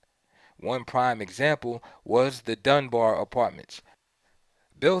neighborhood. One prime example was the Dunbar Apartments.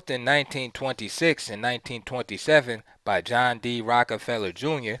 Built in 1926 and 1927 by John D. Rockefeller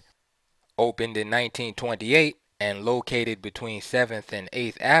Jr., opened in 1928, and located between 7th and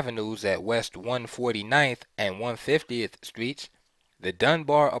 8th Avenues at West 149th and 150th Streets, the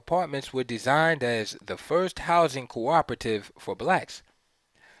Dunbar Apartments were designed as the first housing cooperative for blacks.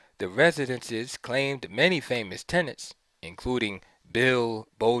 The residences claimed many famous tenants, including Bill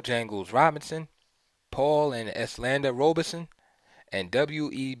Bojangles Robinson, Paul and Eslanda Robeson, and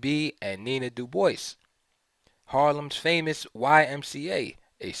W.E.B. and Nina Du Bois. Harlem's famous YMCA,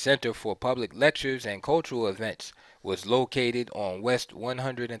 a center for public lectures and cultural events, was located on West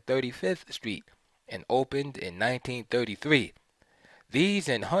 135th Street and opened in 1933. These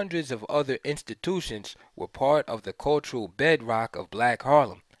and hundreds of other institutions were part of the cultural bedrock of Black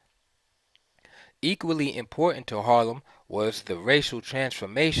Harlem. Equally important to Harlem was the racial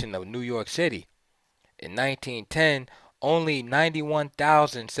transformation of New York City. In 1910, only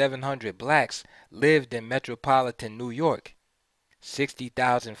 91,700 blacks lived in metropolitan New York.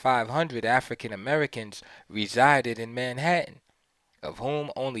 60,500 African Americans resided in Manhattan, of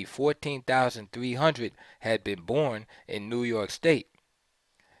whom only 14,300 had been born in New York State.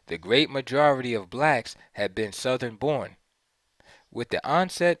 The great majority of blacks had been Southern born. With the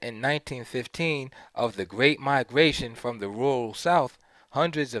onset in 1915 of the Great Migration from the rural South,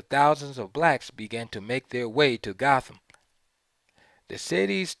 hundreds of thousands of blacks began to make their way to Gotham. The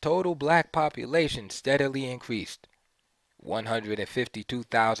city's total black population steadily increased: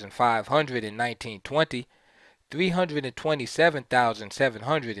 152,500 in 1920,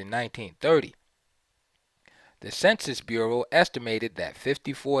 327,700 in 1930. The Census Bureau estimated that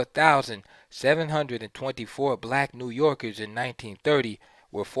 54,724 black New Yorkers in 1930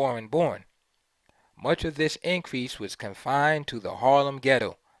 were foreign-born. Much of this increase was confined to the Harlem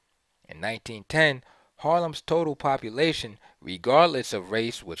ghetto. In 1910, Harlem's total population, regardless of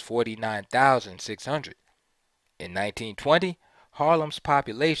race, was 49,600. In 1920, Harlem's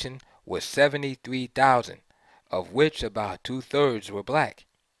population was 73,000, of which about two-thirds were black.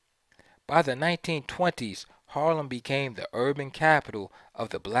 By the 1920s, Harlem became the urban capital of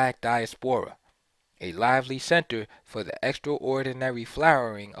the black diaspora, a lively center for the extraordinary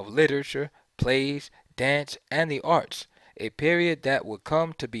flowering of literature, plays, dance, and the arts, a period that would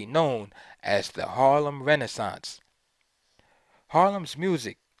come to be known as the Harlem Renaissance. Harlem's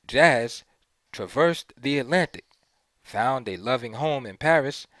music, jazz, traversed the Atlantic, found a loving home in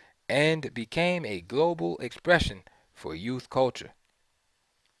Paris, and became a global expression for youth culture.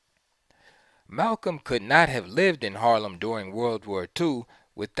 Malcolm could not have lived in Harlem during World War II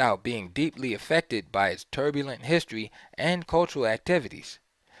without being deeply affected by its turbulent history and cultural activities.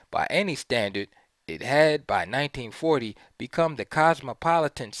 By any standard, it had by 1940 become the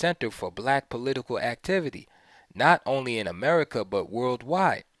cosmopolitan center for black political activity, not only in America but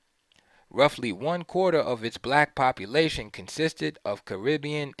worldwide. Roughly one-quarter of its black population consisted of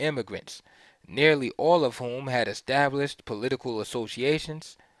Caribbean immigrants, nearly all of whom had established political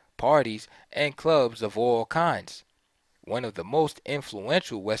associations, parties, and clubs of all kinds. One of the most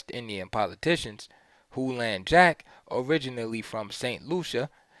influential West Indian politicians, Hoolan Jack, originally from St.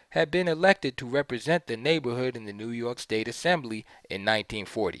 Lucia, had been elected to represent the neighborhood in the New York State Assembly in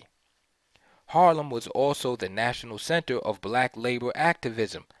 1940. Harlem was also the national center of black labor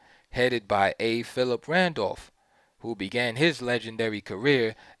activism, headed by A. Philip Randolph, who began his legendary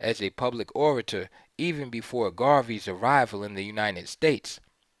career as a public orator even before Garvey's arrival in the United States.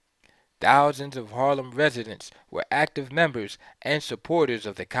 Thousands of Harlem residents were active members and supporters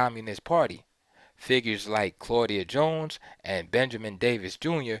of the Communist Party. Figures like Claudia Jones and Benjamin Davis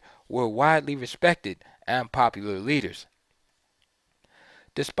Jr. were widely respected and popular leaders.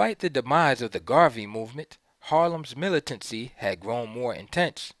 Despite the demise of the Garvey movement, Harlem's militancy had grown more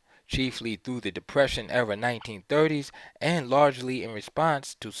intense, chiefly through the Depression-era 1930s and largely in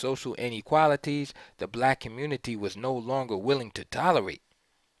response to social inequalities the black community was no longer willing to tolerate.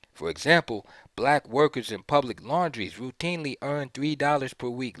 For example, black workers in public laundries routinely earned $3 per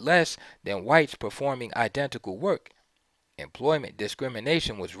week less than whites performing identical work. Employment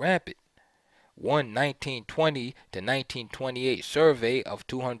discrimination was rampant. One 1920 to 1928 survey of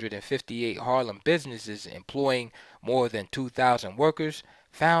 258 Harlem businesses employing more than 2,000 workers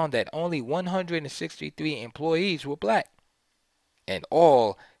found that only 163 employees were black, and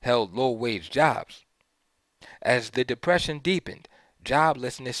all held low-wage jobs. As the Depression deepened,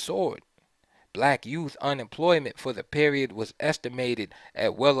 joblessness soared. Black youth unemployment for the period was estimated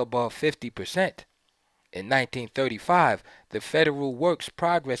at well above 50%. In 1935, the Federal Works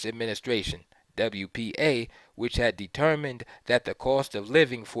Progress Administration, WPA, which had determined that the cost of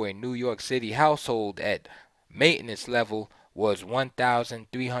living for a New York City household at maintenance level was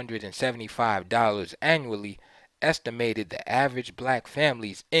 $1,375 annually, estimated the average black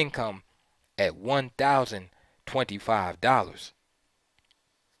family's income at $1,025.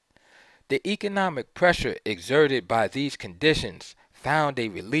 The economic pressure exerted by these conditions found a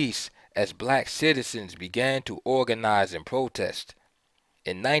release as black citizens began to organize and protest.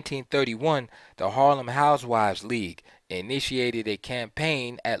 In 1931, the Harlem Housewives League initiated a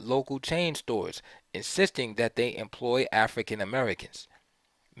campaign at local chain stores insisting that they employ African Americans.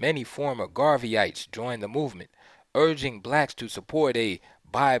 Many former Garveyites joined the movement, urging blacks to support a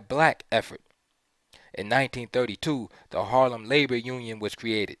Buy Black effort. In 1932, the Harlem Labor Union was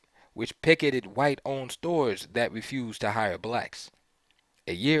created, which picketed white-owned stores that refused to hire blacks.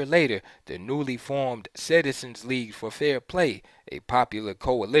 A year later, the newly formed Citizens League for Fair Play, a popular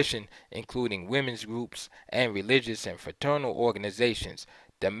coalition including women's groups and religious and fraternal organizations,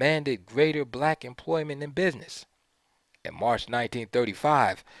 demanded greater black employment in business. In March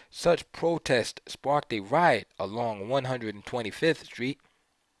 1935, such protest sparked a riot along 125th Street,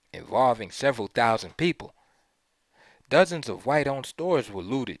 involving several thousand people. Dozens of white-owned stores were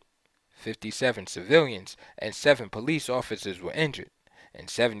looted, 57 civilians and 7 police officers were injured, and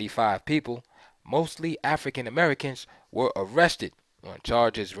 75 people, mostly African Americans, were arrested on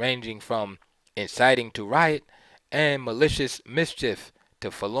charges ranging from inciting to riot and malicious mischief to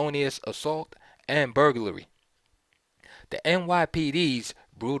felonious assault and burglary. The NYPD's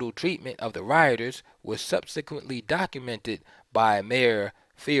brutal treatment of the rioters was subsequently documented by Mayor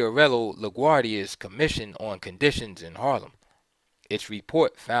Fiorello LaGuardia's Commission on Conditions in Harlem. Its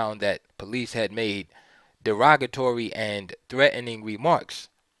report found that police had made derogatory and threatening remarks.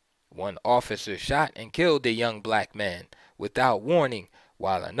 One officer shot and killed a young black man without warning,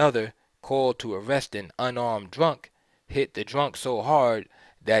 while another, called to arrest an unarmed drunk, hit the drunk so hard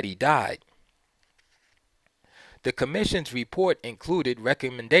that he died. The Commission's report included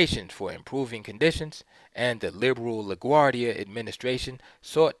recommendations for improving conditions, and the liberal LaGuardia administration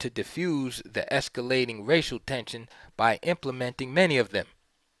sought to diffuse the escalating racial tension by implementing many of them.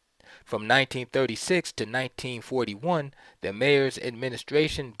 From 1936 to 1941, the mayor's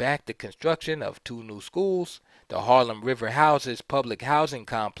administration backed the construction of 2 new schools, the Harlem River Houses public housing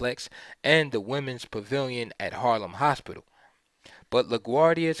complex, and the Women's Pavilion at Harlem Hospital. But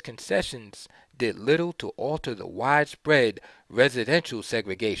LaGuardia's concessions did little to alter the widespread residential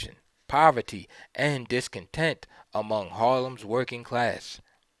segregation, poverty, and discontent among Harlem's working class.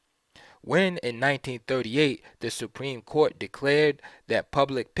 When, in 1938, the Supreme Court declared that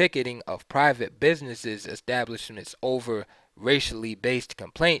public picketing of private businesses establishments over racially based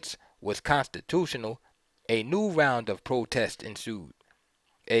complaints was constitutional, a new round of protests ensued.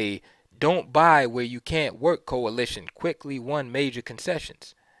 A "Don't Buy Where You Can't Work" coalition quickly won major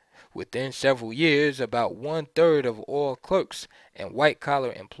concessions. Within several years, about 1/3 of all clerks and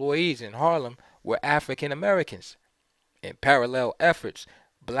white-collar employees in Harlem were African Americans. In parallel efforts,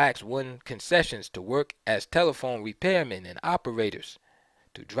 blacks won concessions to work as telephone repairmen and operators,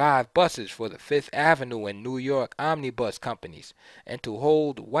 to drive buses for the Fifth Avenue and New York omnibus companies, and to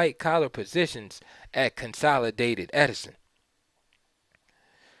hold white-collar positions at Consolidated Edison.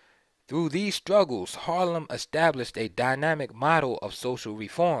 Through these struggles, Harlem established a dynamic model of social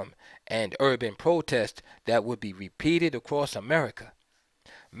reform and urban protest that would be repeated across America.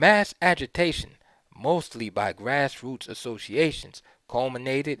 Mass agitation, mostly by grassroots associations,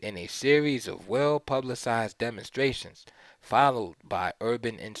 culminated in a series of well-publicized demonstrations, followed by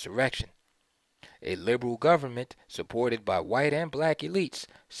urban insurrection. A liberal government, supported by white and black elites,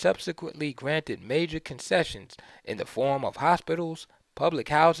 subsequently granted major concessions in the form of hospitals, public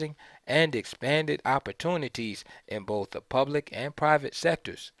housing, and expanded opportunities in both the public and private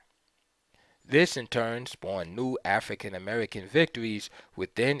sectors. This in turn spawned new African American victories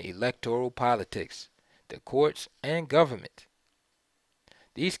within electoral politics, the courts, and government.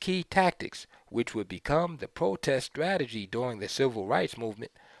 These key tactics, which would become the protest strategy during the Civil Rights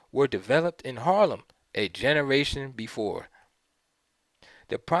Movement, were developed in Harlem a generation before.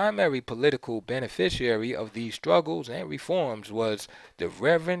 The primary political beneficiary of these struggles and reforms was the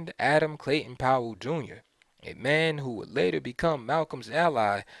Reverend Adam Clayton Powell, Jr., a man who would later become Malcolm's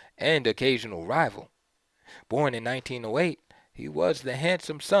ally and occasional rival. Born in 1908, he was the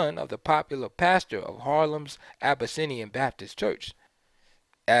handsome son of the popular pastor of Harlem's Abyssinian Baptist Church,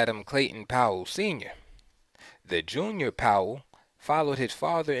 Adam Clayton Powell, Sr. The junior Powell followed his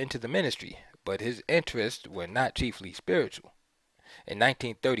father into the ministry, but his interests were not chiefly spiritual. In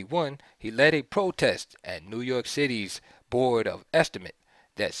 1931, he led a protest at New York City's Board of Estimate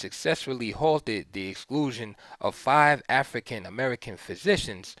that successfully halted the exclusion of 5 African American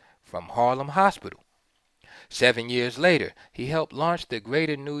physicians from Harlem Hospital. 7 years later, he helped launch the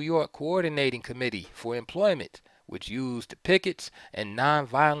Greater New York Coordinating Committee for Employment, which used pickets and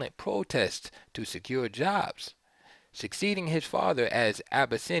nonviolent protests to secure jobs. Succeeding his father as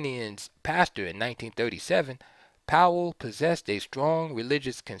Abyssinian's pastor in 1937, Powell possessed a strong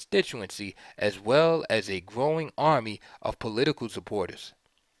religious constituency as well as a growing army of political supporters.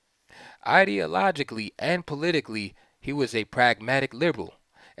 Ideologically and politically, he was a pragmatic liberal,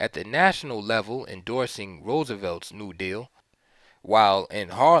 at the national level endorsing Roosevelt's New Deal, while in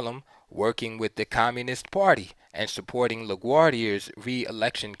Harlem working with the Communist Party and supporting LaGuardia's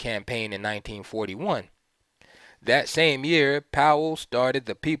re-election campaign in 1941. That same year, Powell started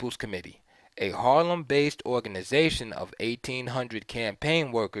the People's Committee, a Harlem-based organization of 1,800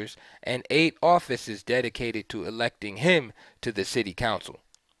 campaign workers and 8 offices dedicated to electing him to the city council.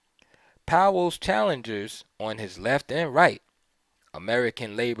 Powell's challengers on his left and right,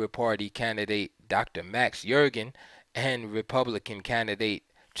 American Labor Party candidate Dr. Max Yergin and Republican candidate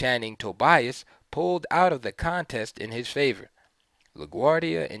Channing Tobias, pulled out of the contest in his favor.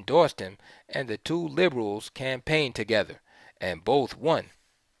 LaGuardia endorsed him, and the two liberals campaigned together, and both won.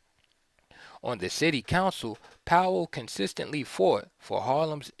 On the city council, Powell consistently fought for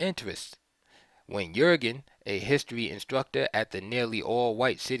Harlem's interests. When Yergin, a history instructor at the nearly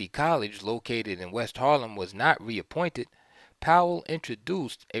all-white city college located in West Harlem, was not reappointed, Powell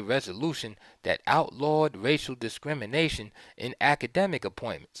introduced a resolution that outlawed racial discrimination in academic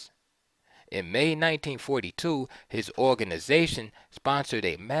appointments. In May 1942, his organization sponsored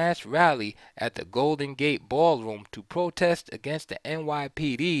a mass rally at the Golden Gate Ballroom to protest against the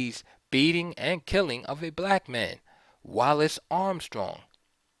NYPD's beating and killing of a black man, Wallace Armstrong.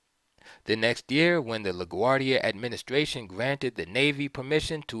 The next year, when the LaGuardia administration granted the Navy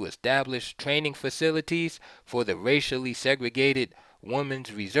permission to establish training facilities for the racially segregated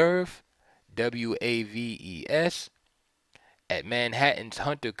Women's Reserve, WAVES, at Manhattan's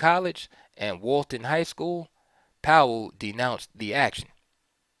Hunter College and Walton High School, Powell denounced the action.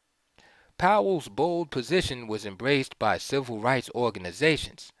 Powell's bold position was embraced by civil rights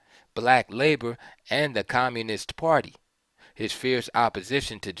organizations, black labor, and the Communist Party. His fierce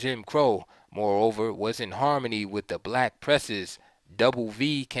opposition to Jim Crow, moreover, was in harmony with the black press's Double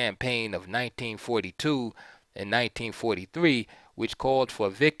V campaign of 1942 and 1943, which called for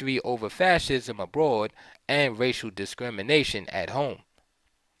victory over fascism abroad and racial discrimination at home.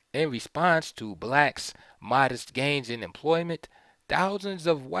 In response to blacks' modest gains in employment, thousands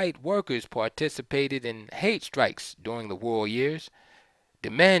of white workers participated in hate strikes during the war years,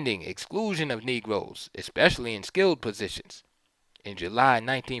 demanding exclusion of Negroes, especially in skilled positions. In July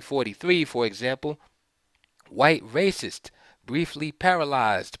 1943, for example, white racists briefly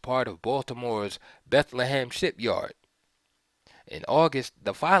paralyzed part of Baltimore's Bethlehem shipyard. In August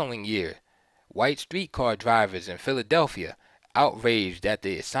the following year, white streetcar drivers in Philadelphia, outraged at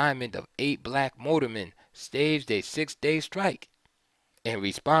the assignment of 8 black motormen, staged a 6-day strike. In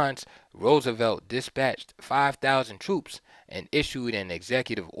response, Roosevelt dispatched 5,000 troops and issued an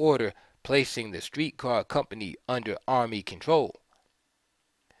executive order placing the streetcar company under Army control.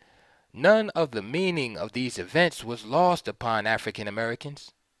 None of the meaning of these events was lost upon African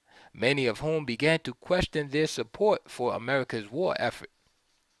Americans, many of whom began to question their support for America's war effort.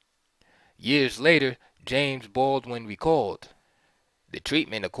 Years later, James Baldwin recalled, "The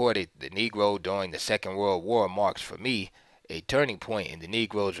treatment accorded the Negro during the Second World War marks for me a turning point in the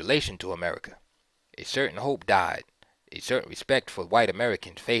Negro's relation to America. A certain hope died, a certain respect for white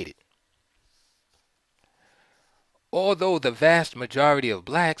Americans faded." Although the vast majority of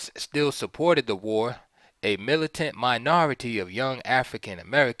blacks still supported the war, A militant minority of young African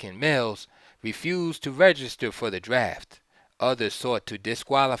American males refused to register for the draft. Others sought to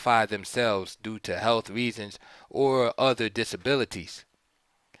disqualify themselves due to health reasons or other disabilities.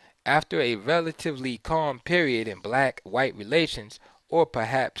 After a relatively calm period in black-white relations, or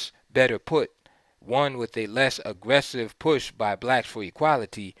perhaps better put, one with a less aggressive push by blacks for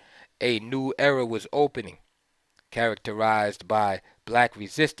equality, a new era was opening, characterized by black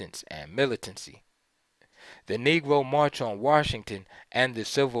resistance and militancy. The Negro March on Washington and the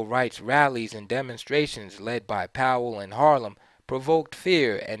civil rights rallies and demonstrations led by Powell and Harlem provoked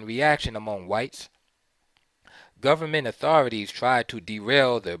fear and reaction among whites. Government authorities tried to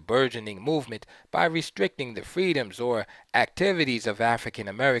derail the burgeoning movement by restricting the freedoms or activities of African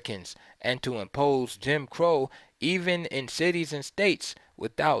Americans and to impose Jim Crow even in cities and states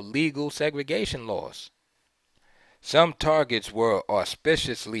without legal segregation laws. Some targets were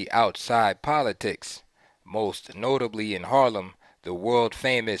auspiciously outside politics, most notably in Harlem, the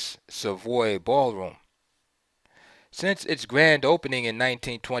world-famous Savoy Ballroom. Since its grand opening in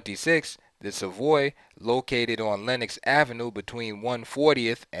 1926, the Savoy, located on Lenox Avenue between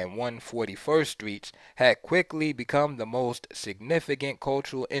 140th and 141st Streets, had quickly become the most significant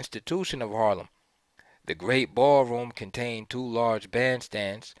cultural institution of Harlem. The great ballroom contained two large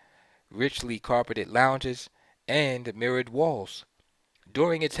bandstands, richly carpeted lounges, and mirrored walls.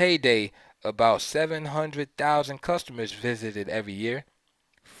 During its heyday, about 700,000 customers visited every year.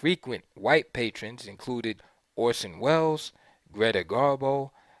 Frequent white patrons included Orson Welles, Greta Garbo,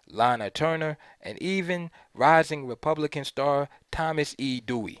 Lana Turner, and even rising Republican star Thomas E.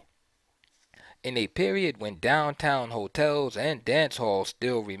 Dewey. In a period when downtown hotels and dance halls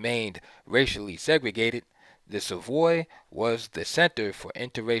still remained racially segregated, the Savoy was the center for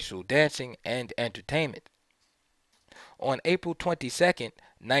interracial dancing and entertainment. On April 22,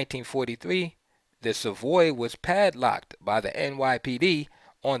 1943, the Savoy was padlocked by the NYPD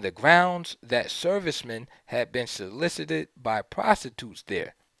on the grounds that servicemen had been solicited by prostitutes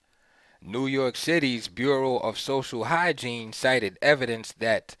there. New York City's Bureau of Social Hygiene cited evidence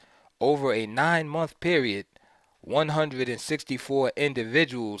that, over a 9-month period, 164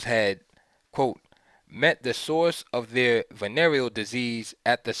 individuals had, quote, met the source of their venereal disease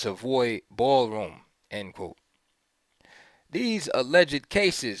at the Savoy Ballroom, end quote. These alleged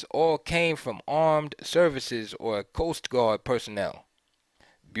cases all came from armed services or Coast Guard personnel.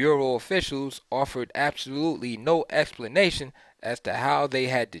 Bureau officials offered absolutely no explanation as to how they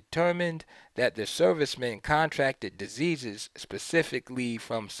had determined that the servicemen contracted diseases specifically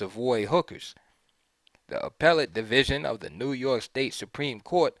from Savoy hookers. The Appellate Division of the New York State Supreme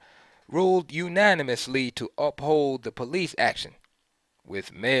Court ruled unanimously to uphold the police action,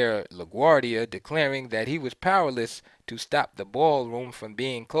 with Mayor LaGuardia declaring that he was powerless to stop the ballroom from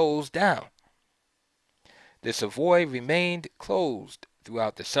being closed down. The Savoy remained closed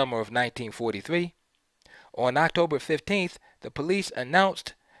throughout the summer of 1943. On October 15th, the police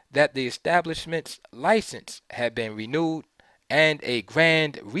announced that the establishment's license had been renewed and a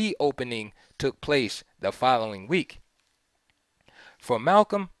grand reopening took place the following week. For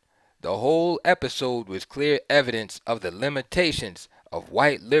Malcolm, the whole episode was clear evidence of the limitations of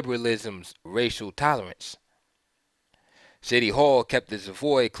white liberalism's racial tolerance. City Hall kept the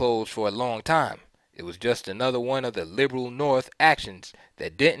Savoy closed for a long time. It was just another one of the liberal North actions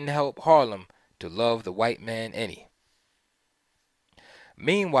that didn't help Harlem to love the white man any.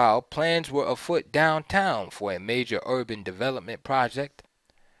 Meanwhile, plans were afoot downtown for a major urban development project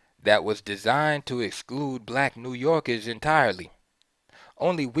that was designed to exclude black New Yorkers entirely.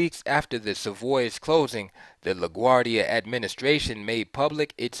 Only weeks after the Savoy's closing, the LaGuardia administration made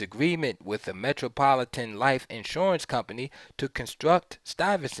public its agreement with the Metropolitan Life Insurance Company to construct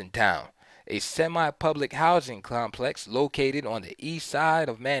Stuyvesant Town, a semi-public housing complex located on the east side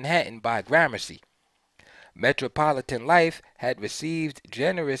of Manhattan by Gramercy. Metropolitan Life had received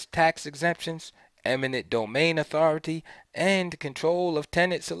generous tax exemptions, eminent domain authority, and control of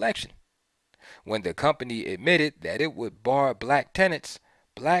tenant selection. When the company admitted that it would bar black tenants,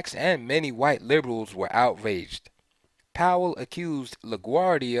 blacks and many white liberals were outraged. Powell accused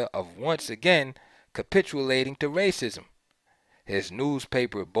LaGuardia of once again capitulating to racism. His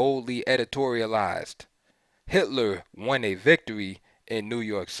newspaper boldly editorialized, "Hitler won a victory in New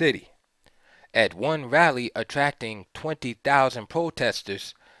York City." At one rally attracting 20,000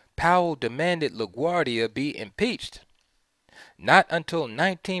 protesters, Powell demanded LaGuardia be impeached. Not until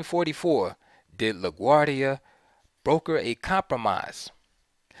 1944 did LaGuardia broker a compromise.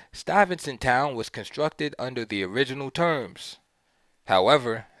 Stuyvesant Town was constructed under the original terms.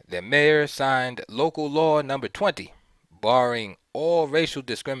 However, the mayor signed Local Law No. 20, barring all racial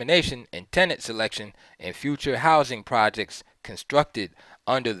discrimination in tenant selection in future housing projects constructed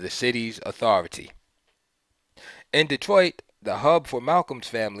under the city's authority. In Detroit, the hub for Malcolm's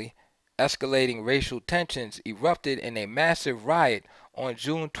family, escalating racial tensions erupted in a massive riot on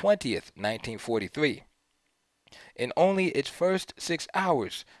June 20th, 1943. In only its first 6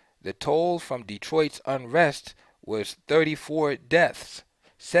 hours, the toll from Detroit's unrest was 34 deaths,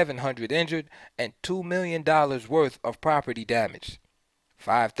 700 injured, and $2 million worth of property damage.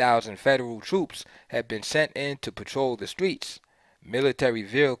 5,000 federal troops had been sent in to patrol the streets. Military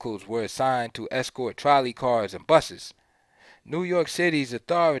vehicles were assigned to escort trolley cars and buses. New York City's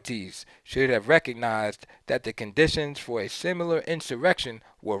authorities should have recognized that the conditions for a similar insurrection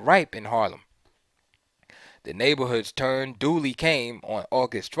were ripe in Harlem. The neighborhood's turn duly came on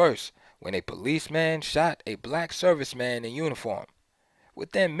August 1st when a policeman shot a black serviceman in uniform.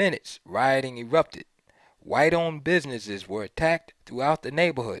 Within minutes, rioting erupted. White-owned businesses were attacked throughout the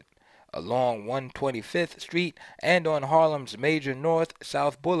neighborhood, along 125th Street and on Harlem's major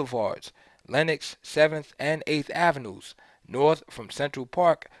north-south boulevards, Lenox, 7th, and 8th Avenues, north from Central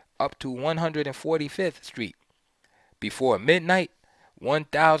Park up to 145th Street. Before midnight,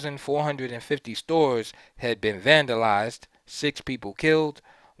 1,450 stores had been vandalized, 6 people killed,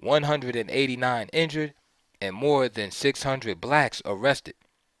 189 injured, and more than 600 blacks arrested.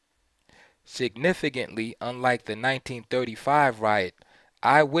 Significantly, unlike the 1935 riot,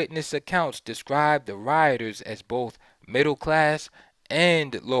 eyewitness accounts described the rioters as both middle class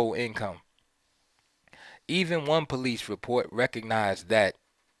and low income. Even one police report recognized that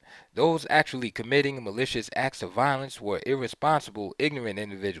those actually committing malicious acts of violence were irresponsible, ignorant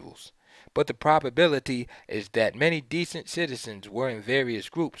individuals. But the probability is that many decent citizens were in various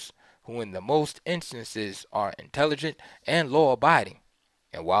groups, who in the most instances are intelligent and law-abiding,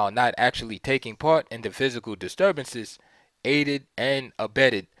 and while not actually taking part in the physical disturbances, aided and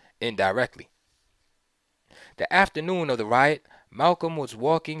abetted indirectly. The afternoon of the riot, Malcolm was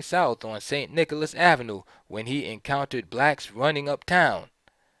walking south on St. Nicholas Avenue when he encountered blacks running uptown,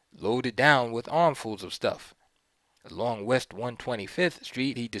 loaded down with armfuls of stuff. Along West 125th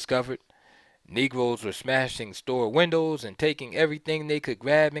Street, he discovered, Negroes were smashing store windows and taking everything they could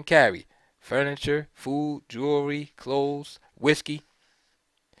grab and carry: furniture, food, jewelry, clothes, whiskey.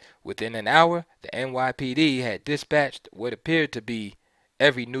 Within an hour, the NYPD had dispatched what appeared to be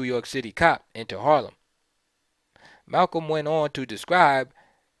every New York City cop into Harlem. Malcolm went on to describe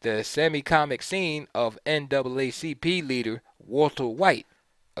the semi-comic scene of NAACP leader Walter White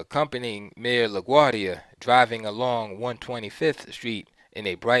accompanying Mayor LaGuardia driving along 125th Street in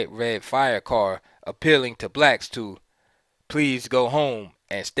a bright red fire car, appealing to blacks to please go home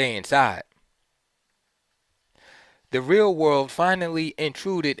and stay inside. The real world finally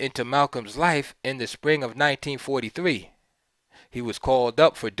intruded into Malcolm's life in the spring of 1943. He was called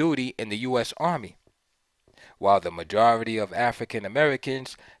up for duty in the U.S. Army. While the majority of African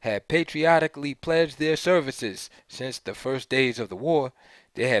Americans had patriotically pledged their services since the first days of the war,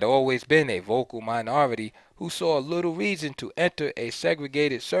 there had always been a vocal minority who saw little reason to enter a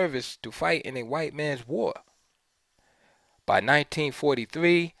segregated service to fight in a white man's war. By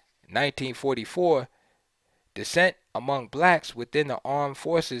 1943-1944, dissent among blacks within the armed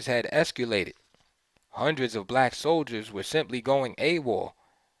forces had escalated. Hundreds of black soldiers were simply going AWOL.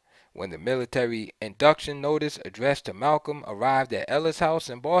 When the military induction notice addressed to Malcolm arrived at Ellis House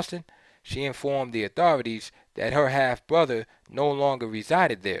in Boston, she informed the authorities that her half-brother no longer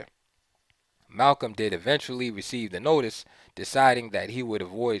resided there. Malcolm did eventually receive the notice, deciding that he would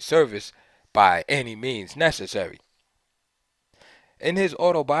avoid service by any means necessary. In his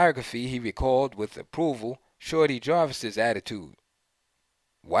autobiography, he recalled with approval Shorty Jarvis's attitude.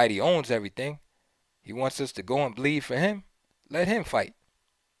 Whitey owns everything. He wants us to go and bleed for him. Let him fight.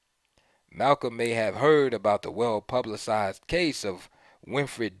 Malcolm may have heard about the well-publicized case of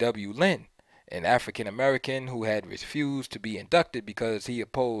Winfred W. Lynn, an African-American who had refused to be inducted because he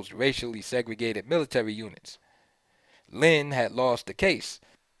opposed racially segregated military units. Lynn had lost the case,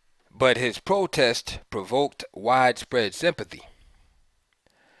 but his protest provoked widespread sympathy.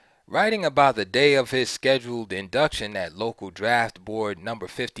 Writing about the day of his scheduled induction at Local Draft Board No.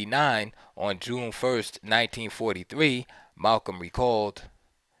 59 on June 1st, 1943, Malcolm recalled,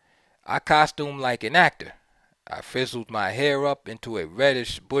 I costumed like an actor. I frizzled my hair up into a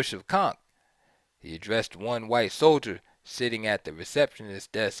reddish bush of conch. He addressed one white soldier sitting at the receptionist's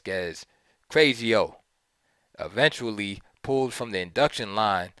desk as Crazy-O. Eventually pulled from the induction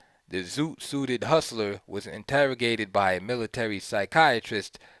line, the zoot-suited hustler was interrogated by a military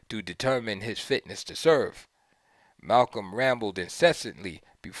psychiatrist to determine his fitness to serve. Malcolm rambled incessantly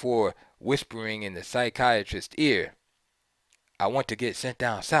before whispering in the psychiatrist's ear, I want to get sent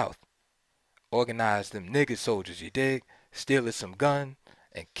down south. Organize them nigger soldiers, you dig? Steal us some gun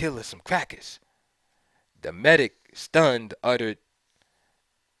and kill us some crackers. The medic, stunned, uttered,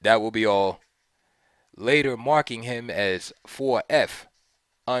 "That will be all," later marking him as 4F,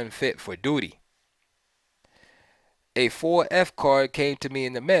 unfit for duty. A 4F card came to me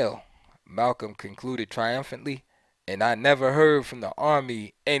in the mail, Malcolm concluded triumphantly, and I never heard from the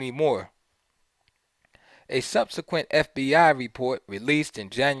Army anymore. A subsequent FBI report released in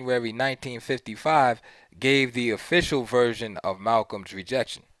January 1955 gave the official version of Malcolm's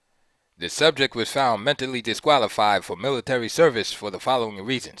rejection. The subject was found mentally disqualified for military service for the following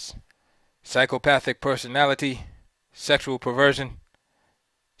reasons: psychopathic personality, sexual perversion,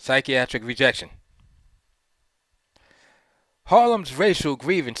 psychiatric rejection. Harlem's racial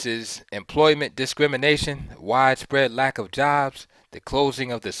grievances, employment discrimination, widespread lack of jobs, the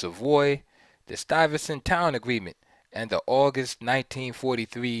closing of the Savoy, the Stuyvesant Town Agreement, and the August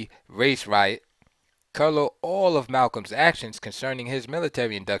 1943 race riot color all of Malcolm's actions concerning his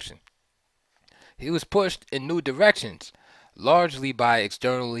military induction. He was pushed in new directions, largely by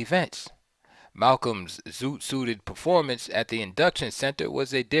external events. Malcolm's zoot-suited performance at the induction center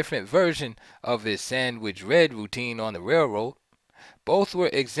was a different version of his sandwich red routine on the railroad. Both were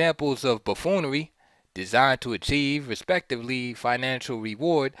examples of buffoonery, designed to achieve, respectively, financial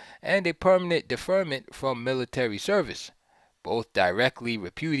reward and a permanent deferment from military service. Both directly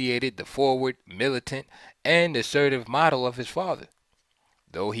repudiated the forward, militant, and assertive model of his father.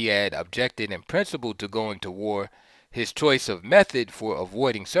 Though he had objected in principle to going to war, his choice of method for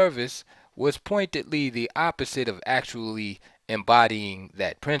avoiding service was pointedly the opposite of actually embodying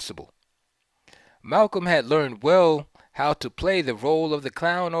that principle. Malcolm had learned well how to play the role of the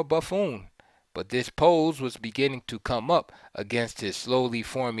clown or buffoon, but this pose was beginning to come up against his slowly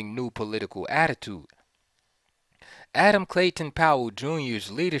forming new political attitude. Adam Clayton Powell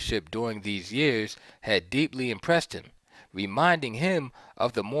Jr.'s leadership during these years had deeply impressed him, reminding him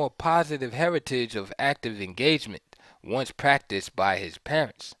of the more positive heritage of active engagement once practiced by his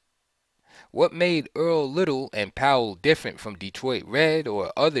parents. What made Earl Little and Powell different from Detroit Red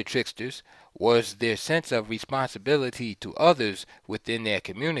or other tricksters was their sense of responsibility to others within their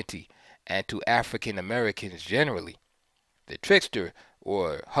community and to African Americans generally. The trickster,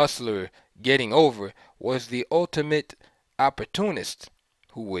 or hustler getting over, was the ultimate opportunist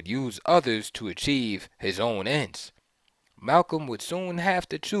who would use others to achieve his own ends. Malcolm would soon have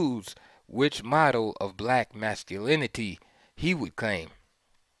to choose which model of black masculinity he would claim.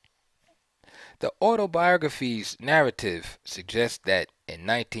 The autobiography's narrative suggests that in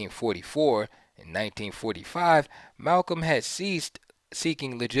 1944 and 1945, Malcolm had ceased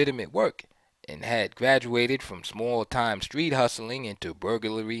seeking legitimate work and had graduated from small-time street hustling into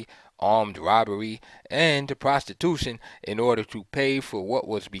burglary, armed robbery, and prostitution in order to pay for what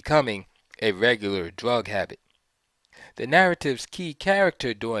was becoming a regular drug habit. The narrative's key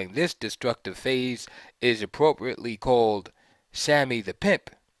character during this destructive phase is appropriately called Sammy the Pimp,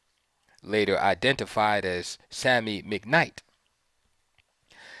 later identified as Sammy McKnight.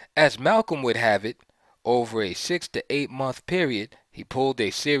 As Malcolm would have it, over a 6 to 8 month period, he pulled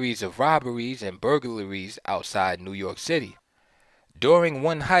a series of robberies and burglaries outside New York City. During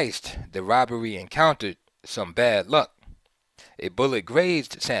one heist, the robbery encountered some bad luck. A bullet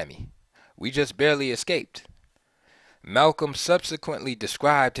grazed Sammy. We just barely escaped. Malcolm subsequently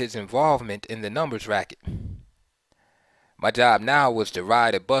described his involvement in the numbers racket. My job now was to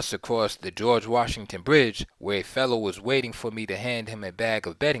ride a bus across the George Washington Bridge where a fellow was waiting for me to hand him a bag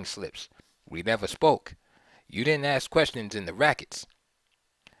of betting slips. We never spoke. You didn't ask questions in the rackets.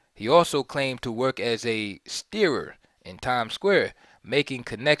 He also claimed to work as a steerer in Times Square, making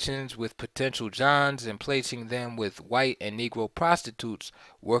connections with potential Johns and placing them with white and Negro prostitutes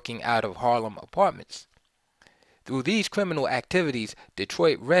working out of Harlem apartments. Through these criminal activities,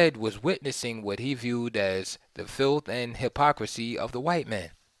 Detroit Red was witnessing what he viewed as the filth and hypocrisy of the white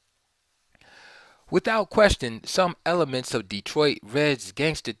man. Without question, some elements of Detroit Red's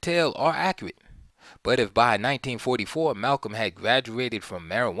gangster tale are accurate. But if by 1944 Malcolm had graduated from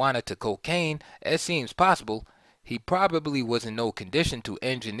marijuana to cocaine, as seems possible, he probably was in no condition to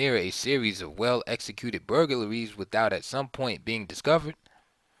engineer a series of well-executed burglaries without at some point being discovered.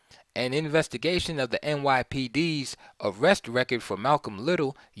 An investigation of the NYPD's arrest record for Malcolm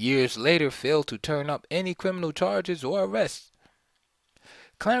Little years later failed to turn up any criminal charges or arrests.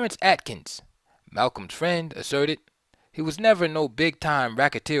 Clarence Atkins, Malcolm's friend, asserted he was never no big-time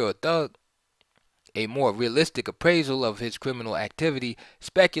racketeer or thug. A more realistic appraisal of his criminal activity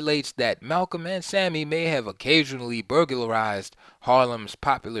speculates that Malcolm and Sammy may have occasionally burglarized Harlem's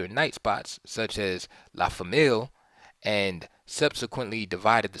popular night spots such as La Famille and subsequently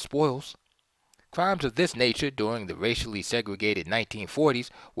divided the spoils. Crimes of this nature during the racially segregated 1940s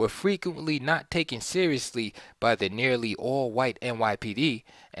were frequently not taken seriously by the nearly all-white NYPD,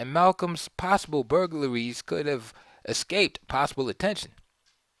 and Malcolm's possible burglaries could have escaped possible attention.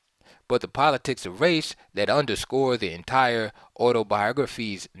 But the politics of race that underscore the entire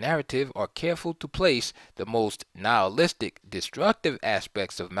autobiography's narrative are careful to place the most nihilistic, destructive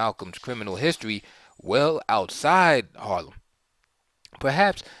aspects of Malcolm's criminal history well outside Harlem.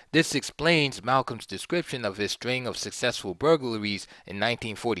 Perhaps this explains Malcolm's description of his string of successful burglaries in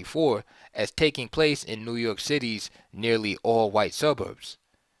 1944 as taking place in New York City's nearly all-white suburbs.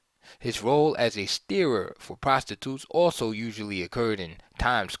 His role as a steerer for prostitutes also usually occurred in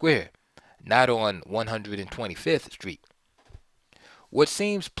Times Square, not on 125th Street. What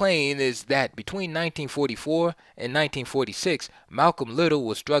seems plain is that between 1944 and 1946, Malcolm Little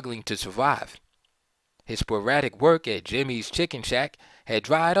was struggling to survive. His sporadic work at Jimmy's Chicken Shack had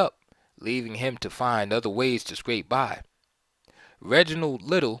dried up, leaving him to find other ways to scrape by. Reginald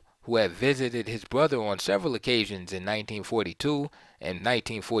Little, who had visited his brother on several occasions in 1942 and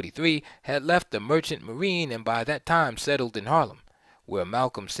 1943, had left the Merchant Marine and by that time settled in Harlem, where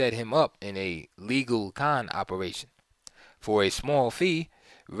Malcolm set him up in a legal con operation. For a small fee,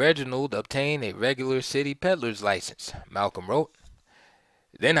 Reginald obtained a regular city peddler's license, Malcolm wrote.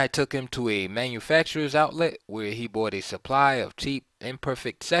 Then I took him to a manufacturer's outlet where he bought a supply of cheap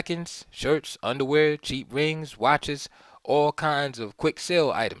imperfect seconds, shirts, underwear, cheap rings, watches, all kinds of quick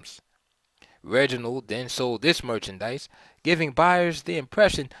sale items. Reginald then sold this merchandise, giving buyers the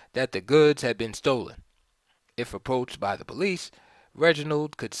impression that the goods had been stolen. If approached by the police,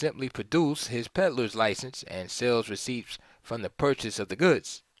 Reginald could simply produce his peddler's license and sales receipts from the purchase of the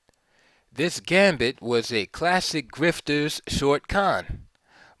goods. This gambit was a classic grifter's short con,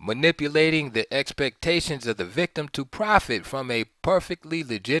 manipulating the expectations of the victim to profit from a perfectly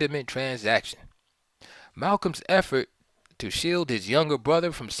legitimate transaction. Malcolm's effort to shield his younger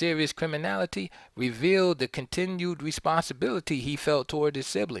brother from serious criminality revealed the continued responsibility he felt toward his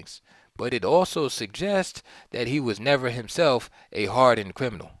siblings, but it also suggests that he was never himself a hardened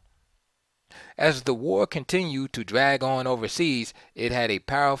criminal. As the war continued to drag on overseas, it had a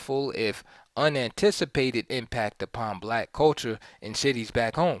powerful, if unanticipated, impact upon black culture in cities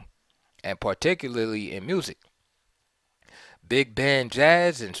back home, and particularly in music. Big band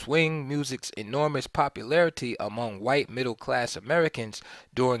jazz and swing music's enormous popularity among white middle-class Americans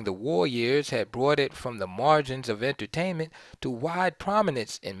during the war years had brought it from the margins of entertainment to wide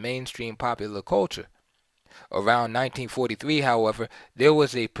prominence in mainstream popular culture. Around 1943, however, there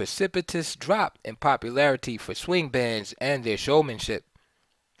was a precipitous drop in popularity for swing bands and their showmanship.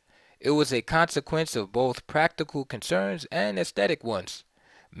 It was a consequence of both practical concerns and aesthetic ones.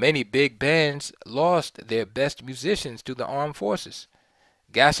 Many big bands lost their best musicians to the armed forces.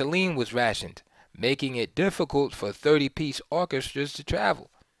 Gasoline was rationed, making it difficult for 30-piece orchestras to travel.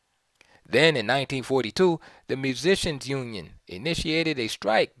 Then in 1942, the Musicians Union initiated a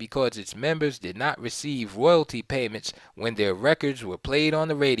strike because its members did not receive royalty payments when their records were played on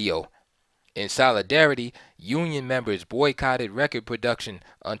the radio. In solidarity, union members boycotted record production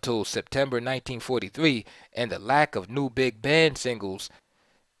until September 1943, and the lack of new big band singles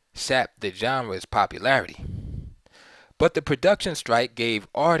sapped the genre's popularity. But the production strike gave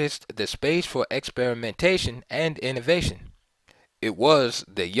artists the space for experimentation and innovation. It was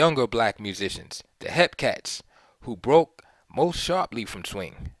the younger black musicians, the hep cats, who broke most sharply from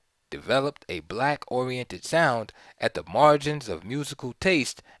swing, developed a black-oriented sound at the margins of musical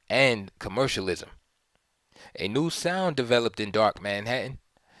taste and commercialism. A new sound developed in dark Manhattan.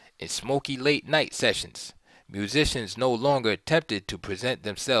 In smoky late-night sessions, musicians no longer attempted to present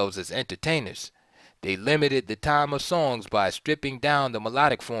themselves as entertainers. They limited the time of songs by stripping down the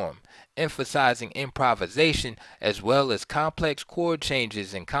melodic form, emphasizing improvisation as well as complex chord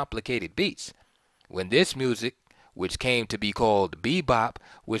changes and complicated beats. When this music, which came to be called bebop,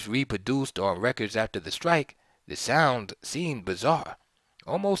 was reproduced on records after the strike, the sound seemed bizarre,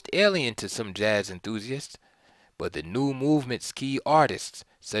 almost alien to some jazz enthusiasts. But the new movement's key artists,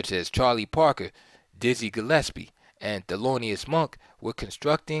 such as Charlie Parker, Dizzy Gillespie, and Thelonious Monk, were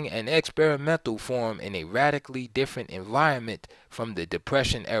constructing an experimental form in a radically different environment from the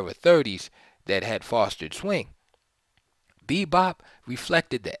Depression-era 30s that had fostered swing. Bebop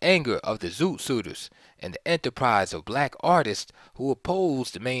reflected the anger of the Zoot Suiters and the enterprise of black artists who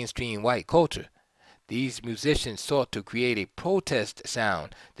opposed mainstream white culture. These musicians sought to create a protest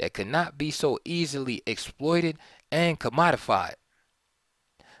sound that could not be so easily exploited and commodified.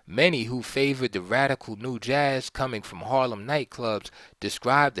 Many who favored the radical new jazz coming from Harlem nightclubs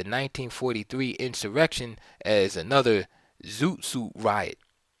described the 1943 insurrection as another Zoot Suit Riot.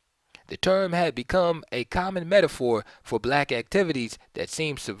 The term had become a common metaphor for black activities that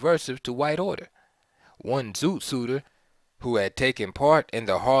seemed subversive to white order. One Zoot Suiter, who had taken part in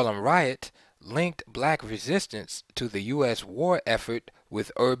the Harlem riot, linked black resistance to the U.S. war effort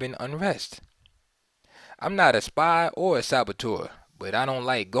with urban unrest. "I'm not a spy or a saboteur, but I don't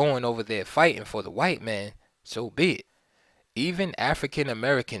like going over there fighting for the white man, so be it." Even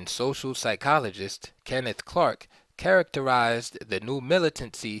African-American social psychologist Kenneth Clark characterized the new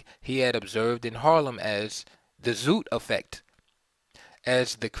militancy he had observed in Harlem as the Zoot effect.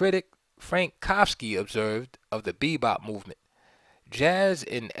 As the critic Frank Kofsky observed of the bebop movement, jazz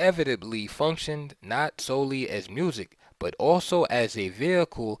inevitably functioned not solely as music, but also as a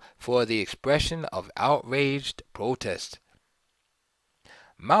vehicle for the expression of outraged protest.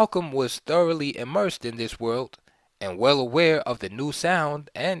 Malcolm was thoroughly immersed in this world and well aware of the new sound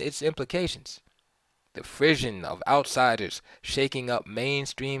and its implications. The frisson of outsiders shaking up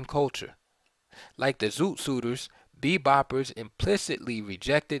mainstream culture. Like the Zoot Suiters, beboppers implicitly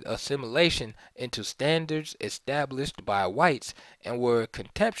rejected assimilation into standards established by whites and were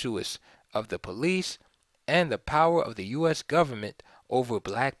contemptuous of the police and the power of the U.S. government over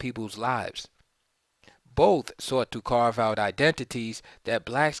black people's lives. Both sought to carve out identities that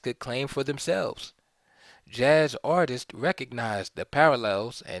blacks could claim for themselves. Jazz artists recognized the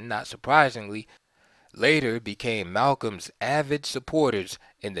parallels and, not surprisingly, later became Malcolm's avid supporters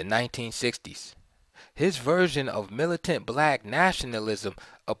in the 1960s. His version of militant black nationalism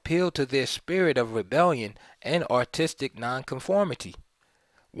appealed to their spirit of rebellion and artistic nonconformity.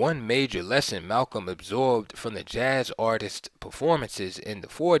 One major lesson Malcolm absorbed from the jazz artists' performances in the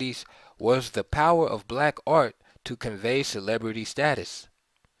 40s was the power of black art to convey celebrity status.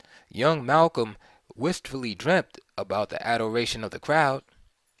 Young Malcolm wistfully dreamt about the adoration of the crowd.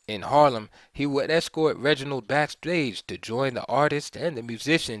 In Harlem, he would escort Reginald backstage to join the artists and the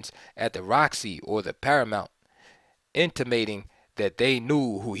musicians at the Roxy or the Paramount, intimating that they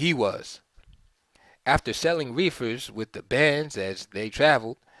knew who he was. After selling reefers with the bands as they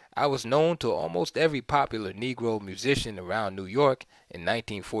traveled, I was known to almost every popular Negro musician around New York in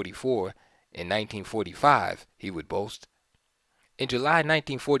 1944 and 1945, he would boast. In July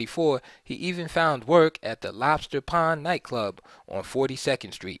 1944, he even found work at the Lobster Pond nightclub on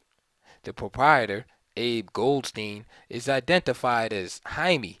 42nd Street. The proprietor, Abe Goldstein, is identified as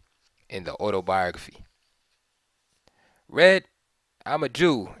Jaime in the autobiography. "Red, I'm a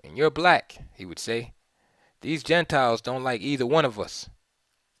Jew and you're black," he would say. "These Gentiles don't like either one of us."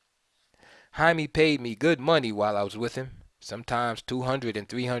 Jaime paid me good money while I was with him, sometimes $200 and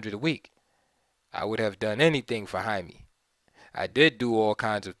 $300 a week. I would have done anything for Jaime. I did do all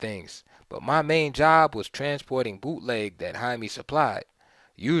kinds of things, but my main job was transporting bootleg that Jaime supplied,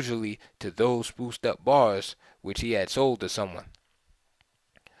 usually to those spruced up bars which he had sold to someone.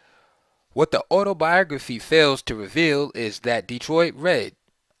 What the autobiography fails to reveal is that Detroit Red,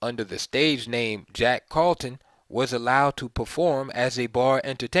 under the stage name Jack Carlton, was allowed to perform as a bar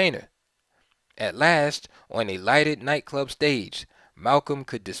entertainer. At last, on a lighted nightclub stage, Malcolm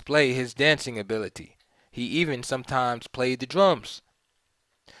could display his dancing ability. He even sometimes played the drums.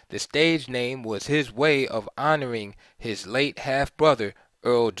 The stage name was his way of honoring his late half-brother,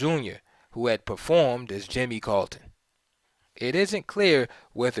 Earl Jr., who had performed as Jimmy Carlton. It isn't clear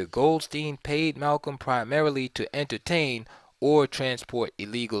whether Goldstein paid Malcolm primarily to entertain or transport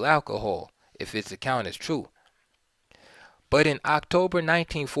illegal alcohol, if his account is true. But in October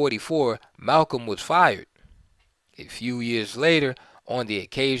 1944, Malcolm was fired. A few years later, on the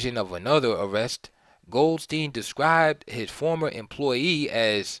occasion of another arrest, Goldstein described his former employee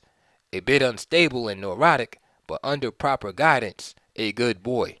as a bit unstable and neurotic, but under proper guidance, a good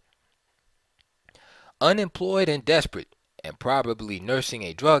boy. Unemployed and desperate, and probably nursing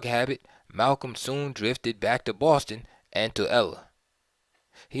a drug habit, Malcolm soon drifted back to Boston and to Ella.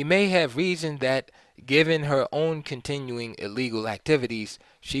 He may have reasoned that, given her own continuing illegal activities,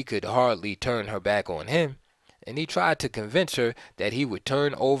 she could hardly turn her back on him, and he tried to convince her that he would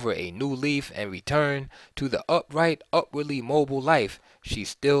turn over a new leaf and return to the upright, upwardly mobile life she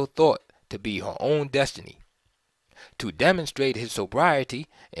still thought to be her own destiny. To demonstrate his sobriety,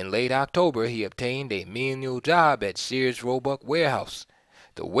 in late October he obtained a menial job at Sears Roebuck Warehouse.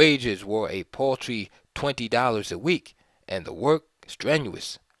 The wages were a paltry $20 a week, and the work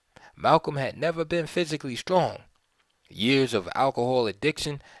strenuous. Malcolm had never been physically strong. Years of alcohol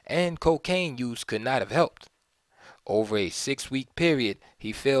addiction and cocaine use could not have helped. Over a 6-week period,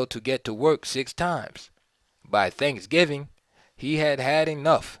 he failed to get to work 6 times. By Thanksgiving, he had had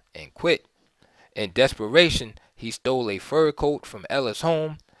enough and quit. In desperation, he stole a fur coat from Ella's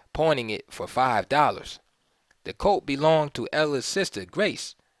home, pawning it for $5. The coat belonged to Ella's sister,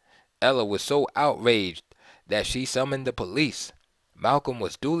 Grace. Ella was so outraged that she summoned the police. Malcolm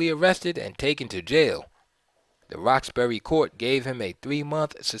was duly arrested and taken to jail. The Roxbury court gave him a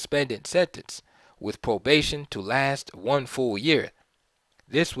 3-month suspended sentence, with probation to last 1 full year.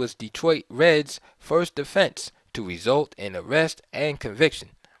 This was Detroit Red's first offense to result in arrest and conviction.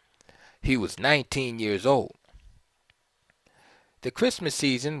 He was 19 years old. The Christmas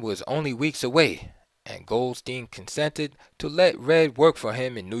season was only weeks away, and Goldstein consented to let Red work for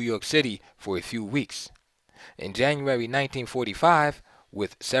him in New York City for a few weeks. In January 1945,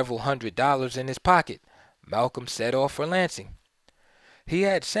 with several $100s in his pocket, Malcolm set off for Lansing. He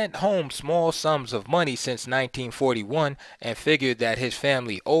had sent home small sums of money since 1941 and figured that his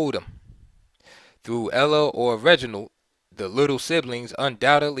family owed him. Through Ella or Reginald, the little siblings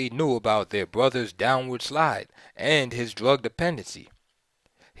undoubtedly knew about their brother's downward slide and his drug dependency.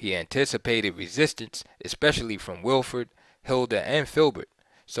 He anticipated resistance, especially from Wilfred, Hilda, and Filbert,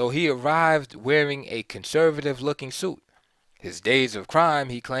 so he arrived wearing a conservative-looking suit. His days of crime,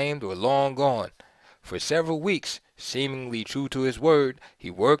 he claimed, were long gone. For several weeks, seemingly true to his word,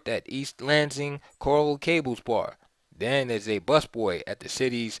 he worked at East Lansing Coral Cables Bar, then as a busboy at the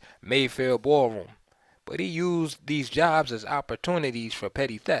city's Mayfair Ballroom. But he used these jobs as opportunities for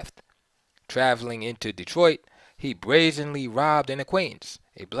petty theft. Traveling into Detroit, he brazenly robbed an acquaintance,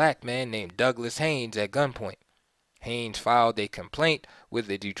 a black man named Douglas Haynes, at gunpoint. Haynes filed a complaint with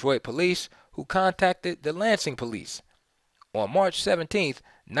the Detroit police, who contacted the Lansing police. On March 17,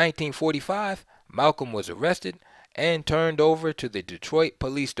 1945, Malcolm was arrested and turned over to the Detroit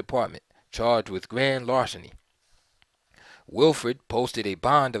Police Department, charged with grand larceny. Wilfred posted a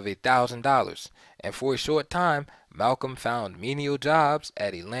bond of $1,000, and for a short time, Malcolm found menial jobs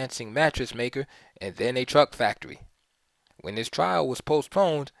at a Lansing mattress maker and then a truck factory. When his trial was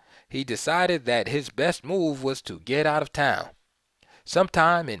postponed, he decided that his best move was to get out of town.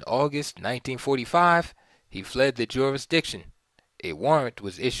 Sometime in August 1945, he fled the jurisdiction. A warrant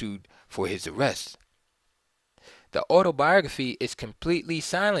was issued for his arrest. The autobiography is completely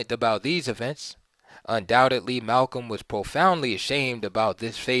silent about these events. Undoubtedly, Malcolm was profoundly ashamed about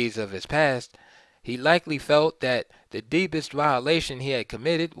this phase of his past. He likely felt that the deepest violation he had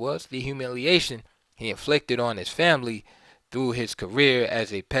committed was the humiliation he inflicted on his family through his career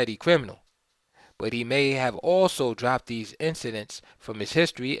as a petty criminal. But he may have also dropped these incidents from his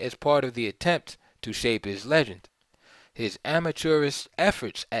history as part of the attempt to shape his legend. His amateurish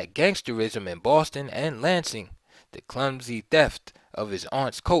efforts at gangsterism in Boston and Lansing, the clumsy theft of his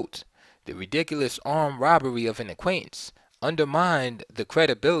aunt's coat, the ridiculous armed robbery of an acquaintance, undermined the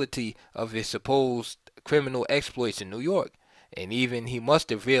credibility of his supposed criminal exploits in New York, and even he must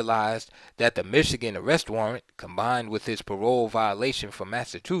have realized that the Michigan arrest warrant, combined with his parole violation from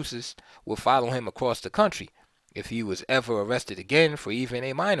Massachusetts, would follow him across the country if he was ever arrested again for even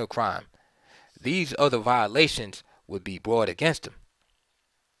a minor crime. These other violations would be brought against him.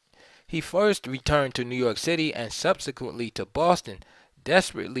 He first returned to New York City and subsequently to Boston,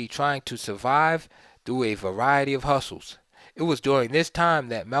 desperately trying to survive through a variety of hustles. It was during this time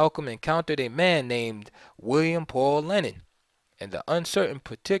that Malcolm encountered a man named William Paul Lennon, and the uncertain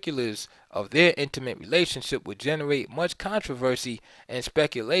particulars of their intimate relationship would generate much controversy and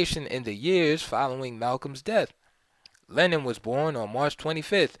speculation in the years following Malcolm's death. Lennon was born on March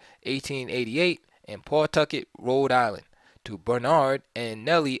 25, 1888, in Pawtucket, Rhode Island, to Bernard and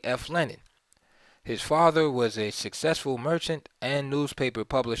Nellie F. Lennon. His father was a successful merchant and newspaper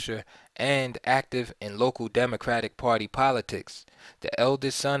publisher and active in local Democratic Party politics. The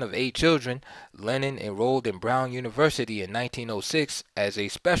eldest son of 8 children, Lennon enrolled in Brown University in 1906 as a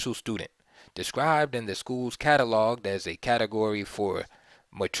special student, described in the school's catalog as a category for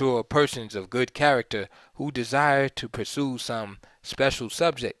mature persons of good character who desire to pursue some special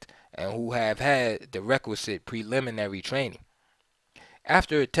subject and who have had the requisite preliminary training.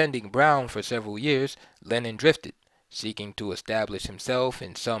 After attending Brown for several years, Lennon drifted, seeking to establish himself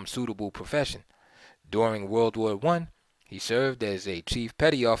in some suitable profession. During World War I, he served as a chief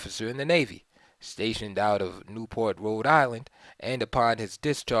petty officer in the Navy, stationed out of Newport, Rhode Island, and upon his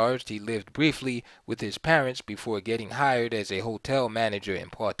discharge he lived briefly with his parents before getting hired as a hotel manager in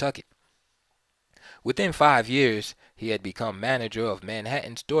Pawtucket. Within 5 years, he had become manager of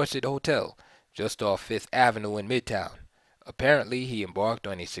Manhattan's Dorset Hotel, just off Fifth Avenue in Midtown. Apparently, he embarked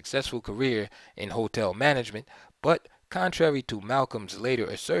on a successful career in hotel management, but contrary to Malcolm's later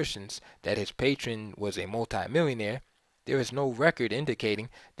assertions that his patron was a multimillionaire, there is no record indicating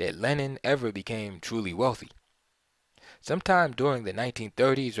that Lennon ever became truly wealthy. Sometime during the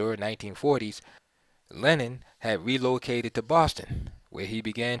 1930s or 1940s, Lennon had relocated to Boston, where he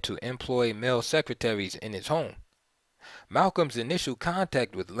began to employ male secretaries in his home. Malcolm's initial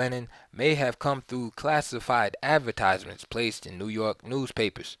contact with Lennon may have come through classified advertisements placed in New York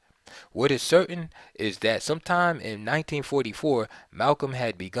newspapers. What is certain is that sometime in 1944, Malcolm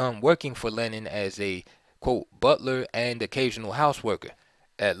had begun working for Lennon as a, quote, butler and occasional houseworker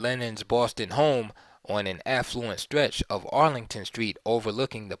at Lennon's Boston home on an affluent stretch of Arlington Street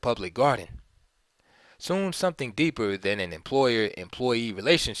overlooking the public garden. Soon something deeper than an employer-employee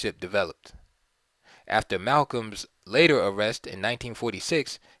relationship developed. After Malcolm's later arrest in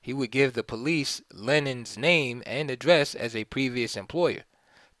 1946, he would give the police Lennon's name and address as a previous employer,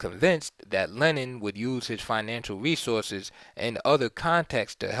 convinced that Lennon would use his financial resources and other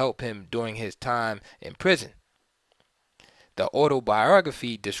contacts to help him during his time in prison. The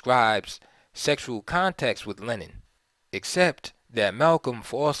autobiography describes sexual contacts with Lennon, except that Malcolm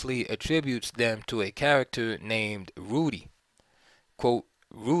falsely attributes them to a character named Rudy. Quote,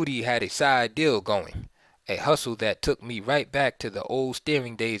 Rudy had a side deal going, a hustle that took me right back to the old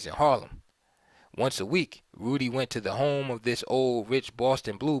steering days in Harlem. Once a week, Rudy went to the home of this old rich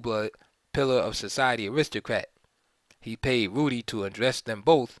Boston blue blood, pillar of society aristocrat. He paid Rudy to undress them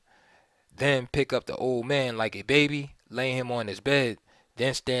both, then pick up the old man like a baby, lay him on his bed,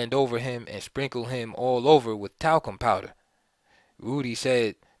 then stand over him and sprinkle him all over with talcum powder. Rudy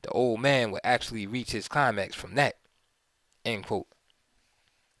said the old man would actually reach his climax from that. End quote.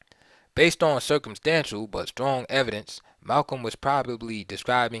 Based on circumstantial but strong evidence, Malcolm was probably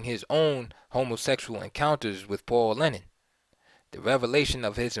describing his own homosexual encounters with Paul Lennon. The revelation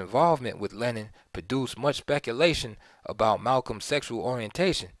of his involvement with Lennon produced much speculation about Malcolm's sexual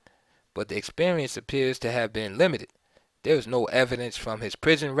orientation, but the experience appears to have been limited. There is no evidence from his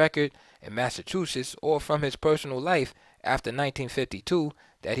prison record in Massachusetts or from his personal life after 1952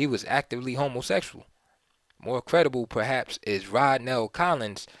 that he was actively homosexual. More credible, perhaps, is Rodnell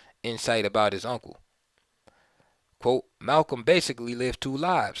Collins' insight about his uncle. Quote, Malcolm basically lived two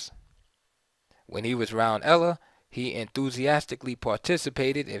lives. When he was around Ella, he enthusiastically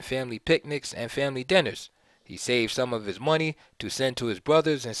participated in family picnics and family dinners. He saved some of his money to send to his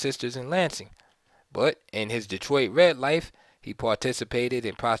brothers and sisters in Lansing. But in his Detroit Red life, he participated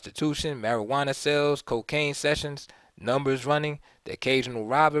in prostitution, marijuana sales, cocaine sessions, numbers running, the occasional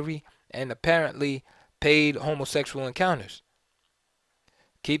robbery, and apparently paid homosexual encounters.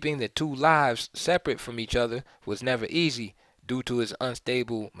 Keeping the two lives separate from each other was never easy due to his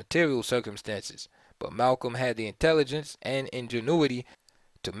unstable material circumstances, but Malcolm had the intelligence and ingenuity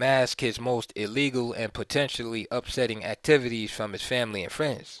to mask his most illegal and potentially upsetting activities from his family and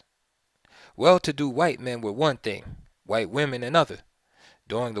friends. Well-to-do white men were one thing, white women another.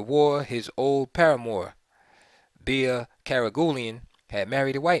 During the war, his old paramour, Bea Karagulian, had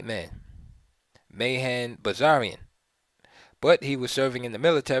married a white man, Mahan Bazarian, but he was serving in the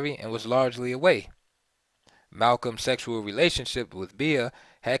military and was largely away. Malcolm's sexual relationship with Bea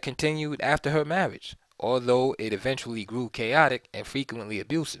had continued after her marriage, although it eventually grew chaotic and frequently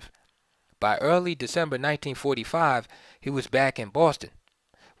abusive. By early December 1945, he was back in Boston,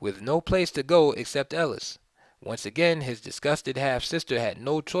 with no place to go except Ellis. Once again, his disgusted half-sister had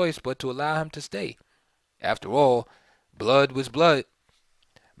no choice but to allow him to stay. After all, blood was blood.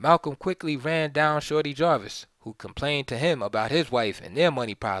 Malcolm quickly ran down Shorty Jarvis, who complained to him about his wife and their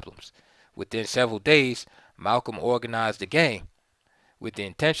money problems. Within several days, Malcolm organized a gang with the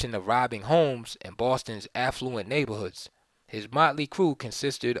intention of robbing homes in Boston's affluent neighborhoods. His motley crew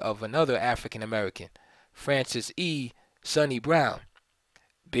consisted of another African American, Francis E. Sonny Brown,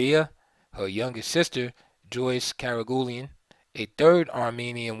 Bea, her youngest sister, Joyce Karagulian, a third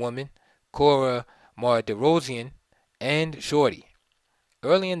Armenian woman, Cora Marderosian, and Shorty.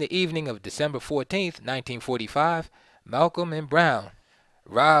 Early in the evening of December 14, 1945, Malcolm and Brown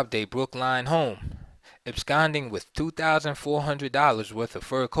robbed a Brookline home, absconding with $2,400 worth of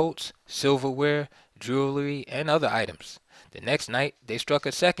fur coats, silverware, jewelry, and other items. The next night, they struck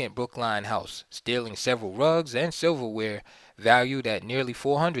a second Brookline house, stealing several rugs and silverware valued at nearly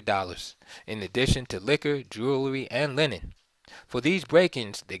 $400, in addition to liquor, jewelry, and linen. For these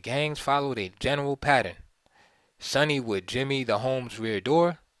break-ins, the gangs followed a general pattern. Sonny would jimmy the home's rear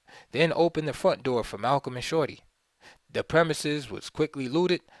door, then open the front door for Malcolm and Shorty. The premises was quickly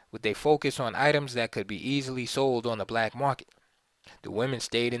looted, with a focus on items that could be easily sold on the black market. The women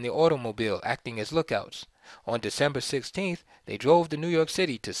stayed in the automobile, acting as lookouts. On December 16th, they drove to New York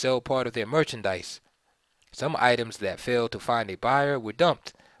City to sell part of their merchandise. Some items that failed to find a buyer were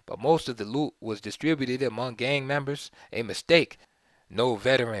dumped, but most of the loot was distributed among gang members, a mistake no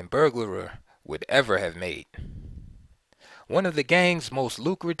veteran burglarer would ever have made. One of the gang's most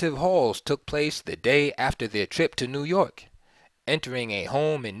lucrative hauls took place the day after their trip to New York. Entering a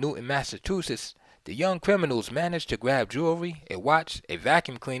home in Newton, Massachusetts, the young criminals managed to grab jewelry, a watch, a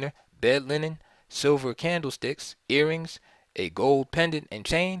vacuum cleaner, bed linen, silver candlesticks, earrings, a gold pendant and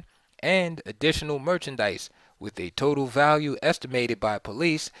chain, and additional merchandise with a total value estimated by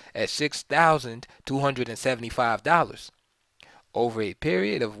police at $6,275. Over a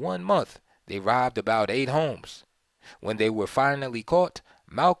period of 1 month, they robbed about 8 homes. When they were finally caught,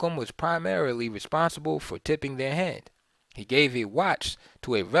 Malcolm was primarily responsible for tipping their hand. He gave a watch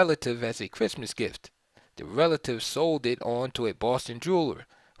to a relative as a Christmas gift. The relative sold it on to a Boston jeweler,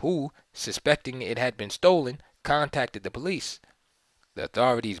 who, suspecting it had been stolen, contacted the police. The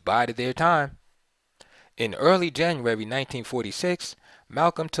authorities bided their time. In early January 1946,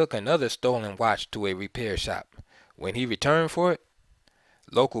 Malcolm took another stolen watch to a repair shop. When he returned for it,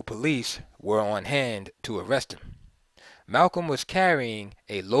 local police were on hand to arrest him. Malcolm was carrying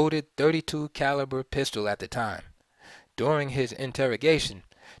a loaded .32 caliber pistol at the time. During his interrogation,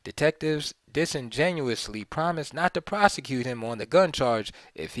 detectives disingenuously promised not to prosecute him on the gun charge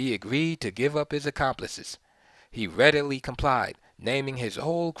if he agreed to give up his accomplices. He readily complied, naming his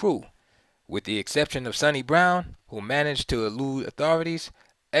whole crew. With the exception of Sonny Brown, who managed to elude authorities,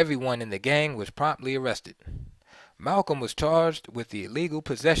 everyone in the gang was promptly arrested. Malcolm was charged with the illegal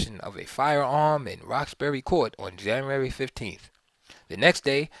possession of a firearm in Roxbury Court on January 15th. The next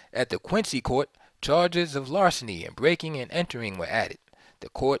day, at the Quincy Court, charges of larceny and breaking and entering were added. The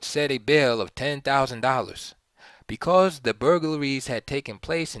court set a bail of $10,000. Because the burglaries had taken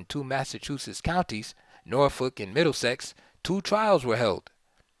place in 2 Massachusetts counties, Norfolk and Middlesex, 2 trials were held.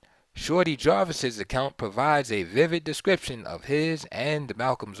 Shorty Jarvis's account provides a vivid description of his and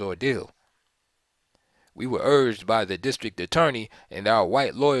Malcolm's ordeal. We were urged by the district attorney and our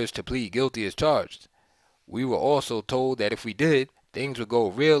white lawyers to plead guilty as charged. We were also told that if we did, things would go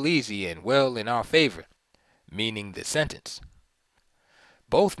real easy and well in our favor, meaning the sentence.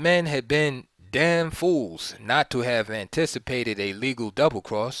 Both men had been damn fools not to have anticipated a legal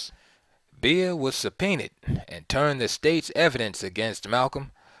double-cross. Bia was subpoenaed and turned the state's evidence against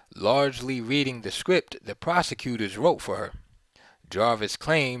Malcolm, largely reading the script the prosecutors wrote for her. Jarvis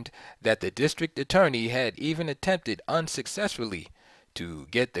claimed that the district attorney had even attempted unsuccessfully to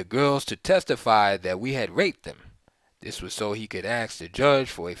get the girls to testify that we had raped them. This was so he could ask the judge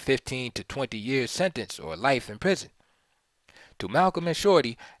for a 15 to 20 year sentence or life in prison. To Malcolm and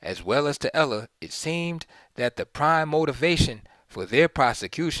Shorty, as well as to Ella, it seemed that the prime motivation for their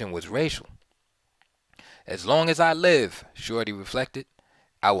prosecution was racial. As long as I live, Shorty reflected,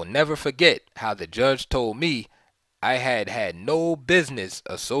 I will never forget how the judge told me I had no business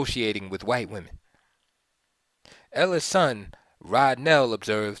associating with white women. Ella's son, Rodnell,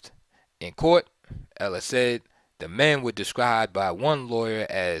 observed, in court, Ella said, the men were described by one lawyer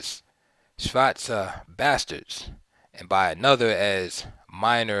as Schwarzer bastards and by another as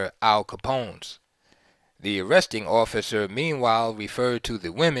minor Al Capones. The arresting officer meanwhile referred to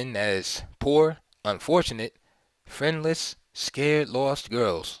the women as poor, unfortunate, friendless, scared, lost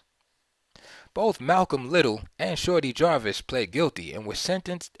girls. Both Malcolm Little and Shorty Jarvis pled guilty and were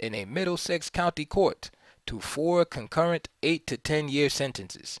sentenced in a Middlesex County court to 4 concurrent 8 to 10 year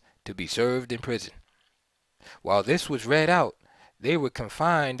sentences to be served in prison. While this was read out, they were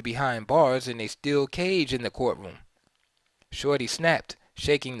confined behind bars in a steel cage in the courtroom. Shorty snapped,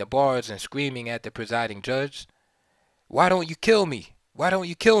 shaking the bars and screaming at the presiding judge, "Why don't you kill me? Why don't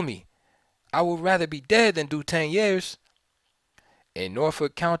you kill me? I would rather be dead than do 10 years." In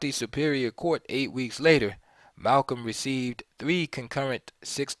Norfolk County Superior Court 8 weeks later, Malcolm received 3 concurrent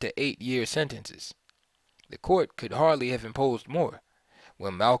 6 to 8 year sentences. The court could hardly have imposed more.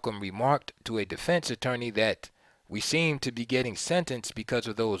 When Malcolm remarked to a defense attorney that we seemed to be getting sentenced because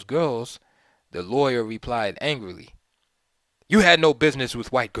of those girls, the lawyer replied angrily, "You had no business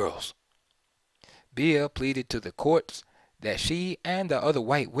with white girls." Bia pleaded to the courts that she and the other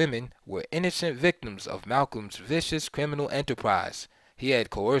white women were innocent victims of Malcolm's vicious criminal enterprise. He had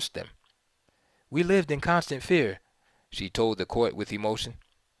coerced them. "We lived in constant fear," she told the court with emotion.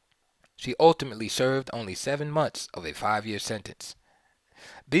 She ultimately served only 7 months of a 5-year sentence.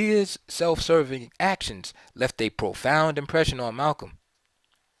 Bia's self-serving actions left a profound impression on Malcolm.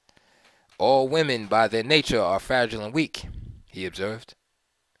 "All women by their nature are fragile and weak," he observed.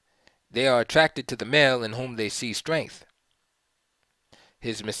 "They are attracted to the male in whom they see strength."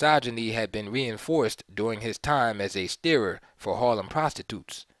 His misogyny had been reinforced during his time as a steerer for Harlem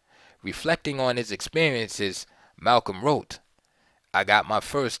prostitutes. Reflecting on his experiences, Malcolm wrote, "I got my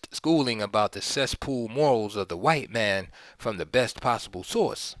first schooling about the cesspool morals of the white man from the best possible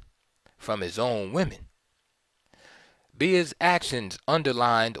source, from his own women." Bia's actions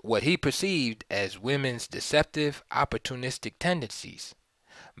underlined what he perceived as women's deceptive, opportunistic tendencies.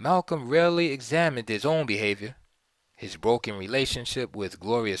 Malcolm rarely examined his own behavior, his broken relationship with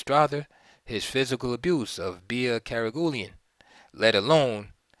Gloria Strother, his physical abuse of Bia Karagulian, let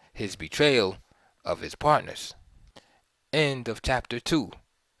alone his betrayal of his partners. End of Chapter 2.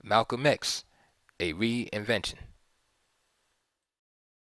 Malcolm X, A Reinvention.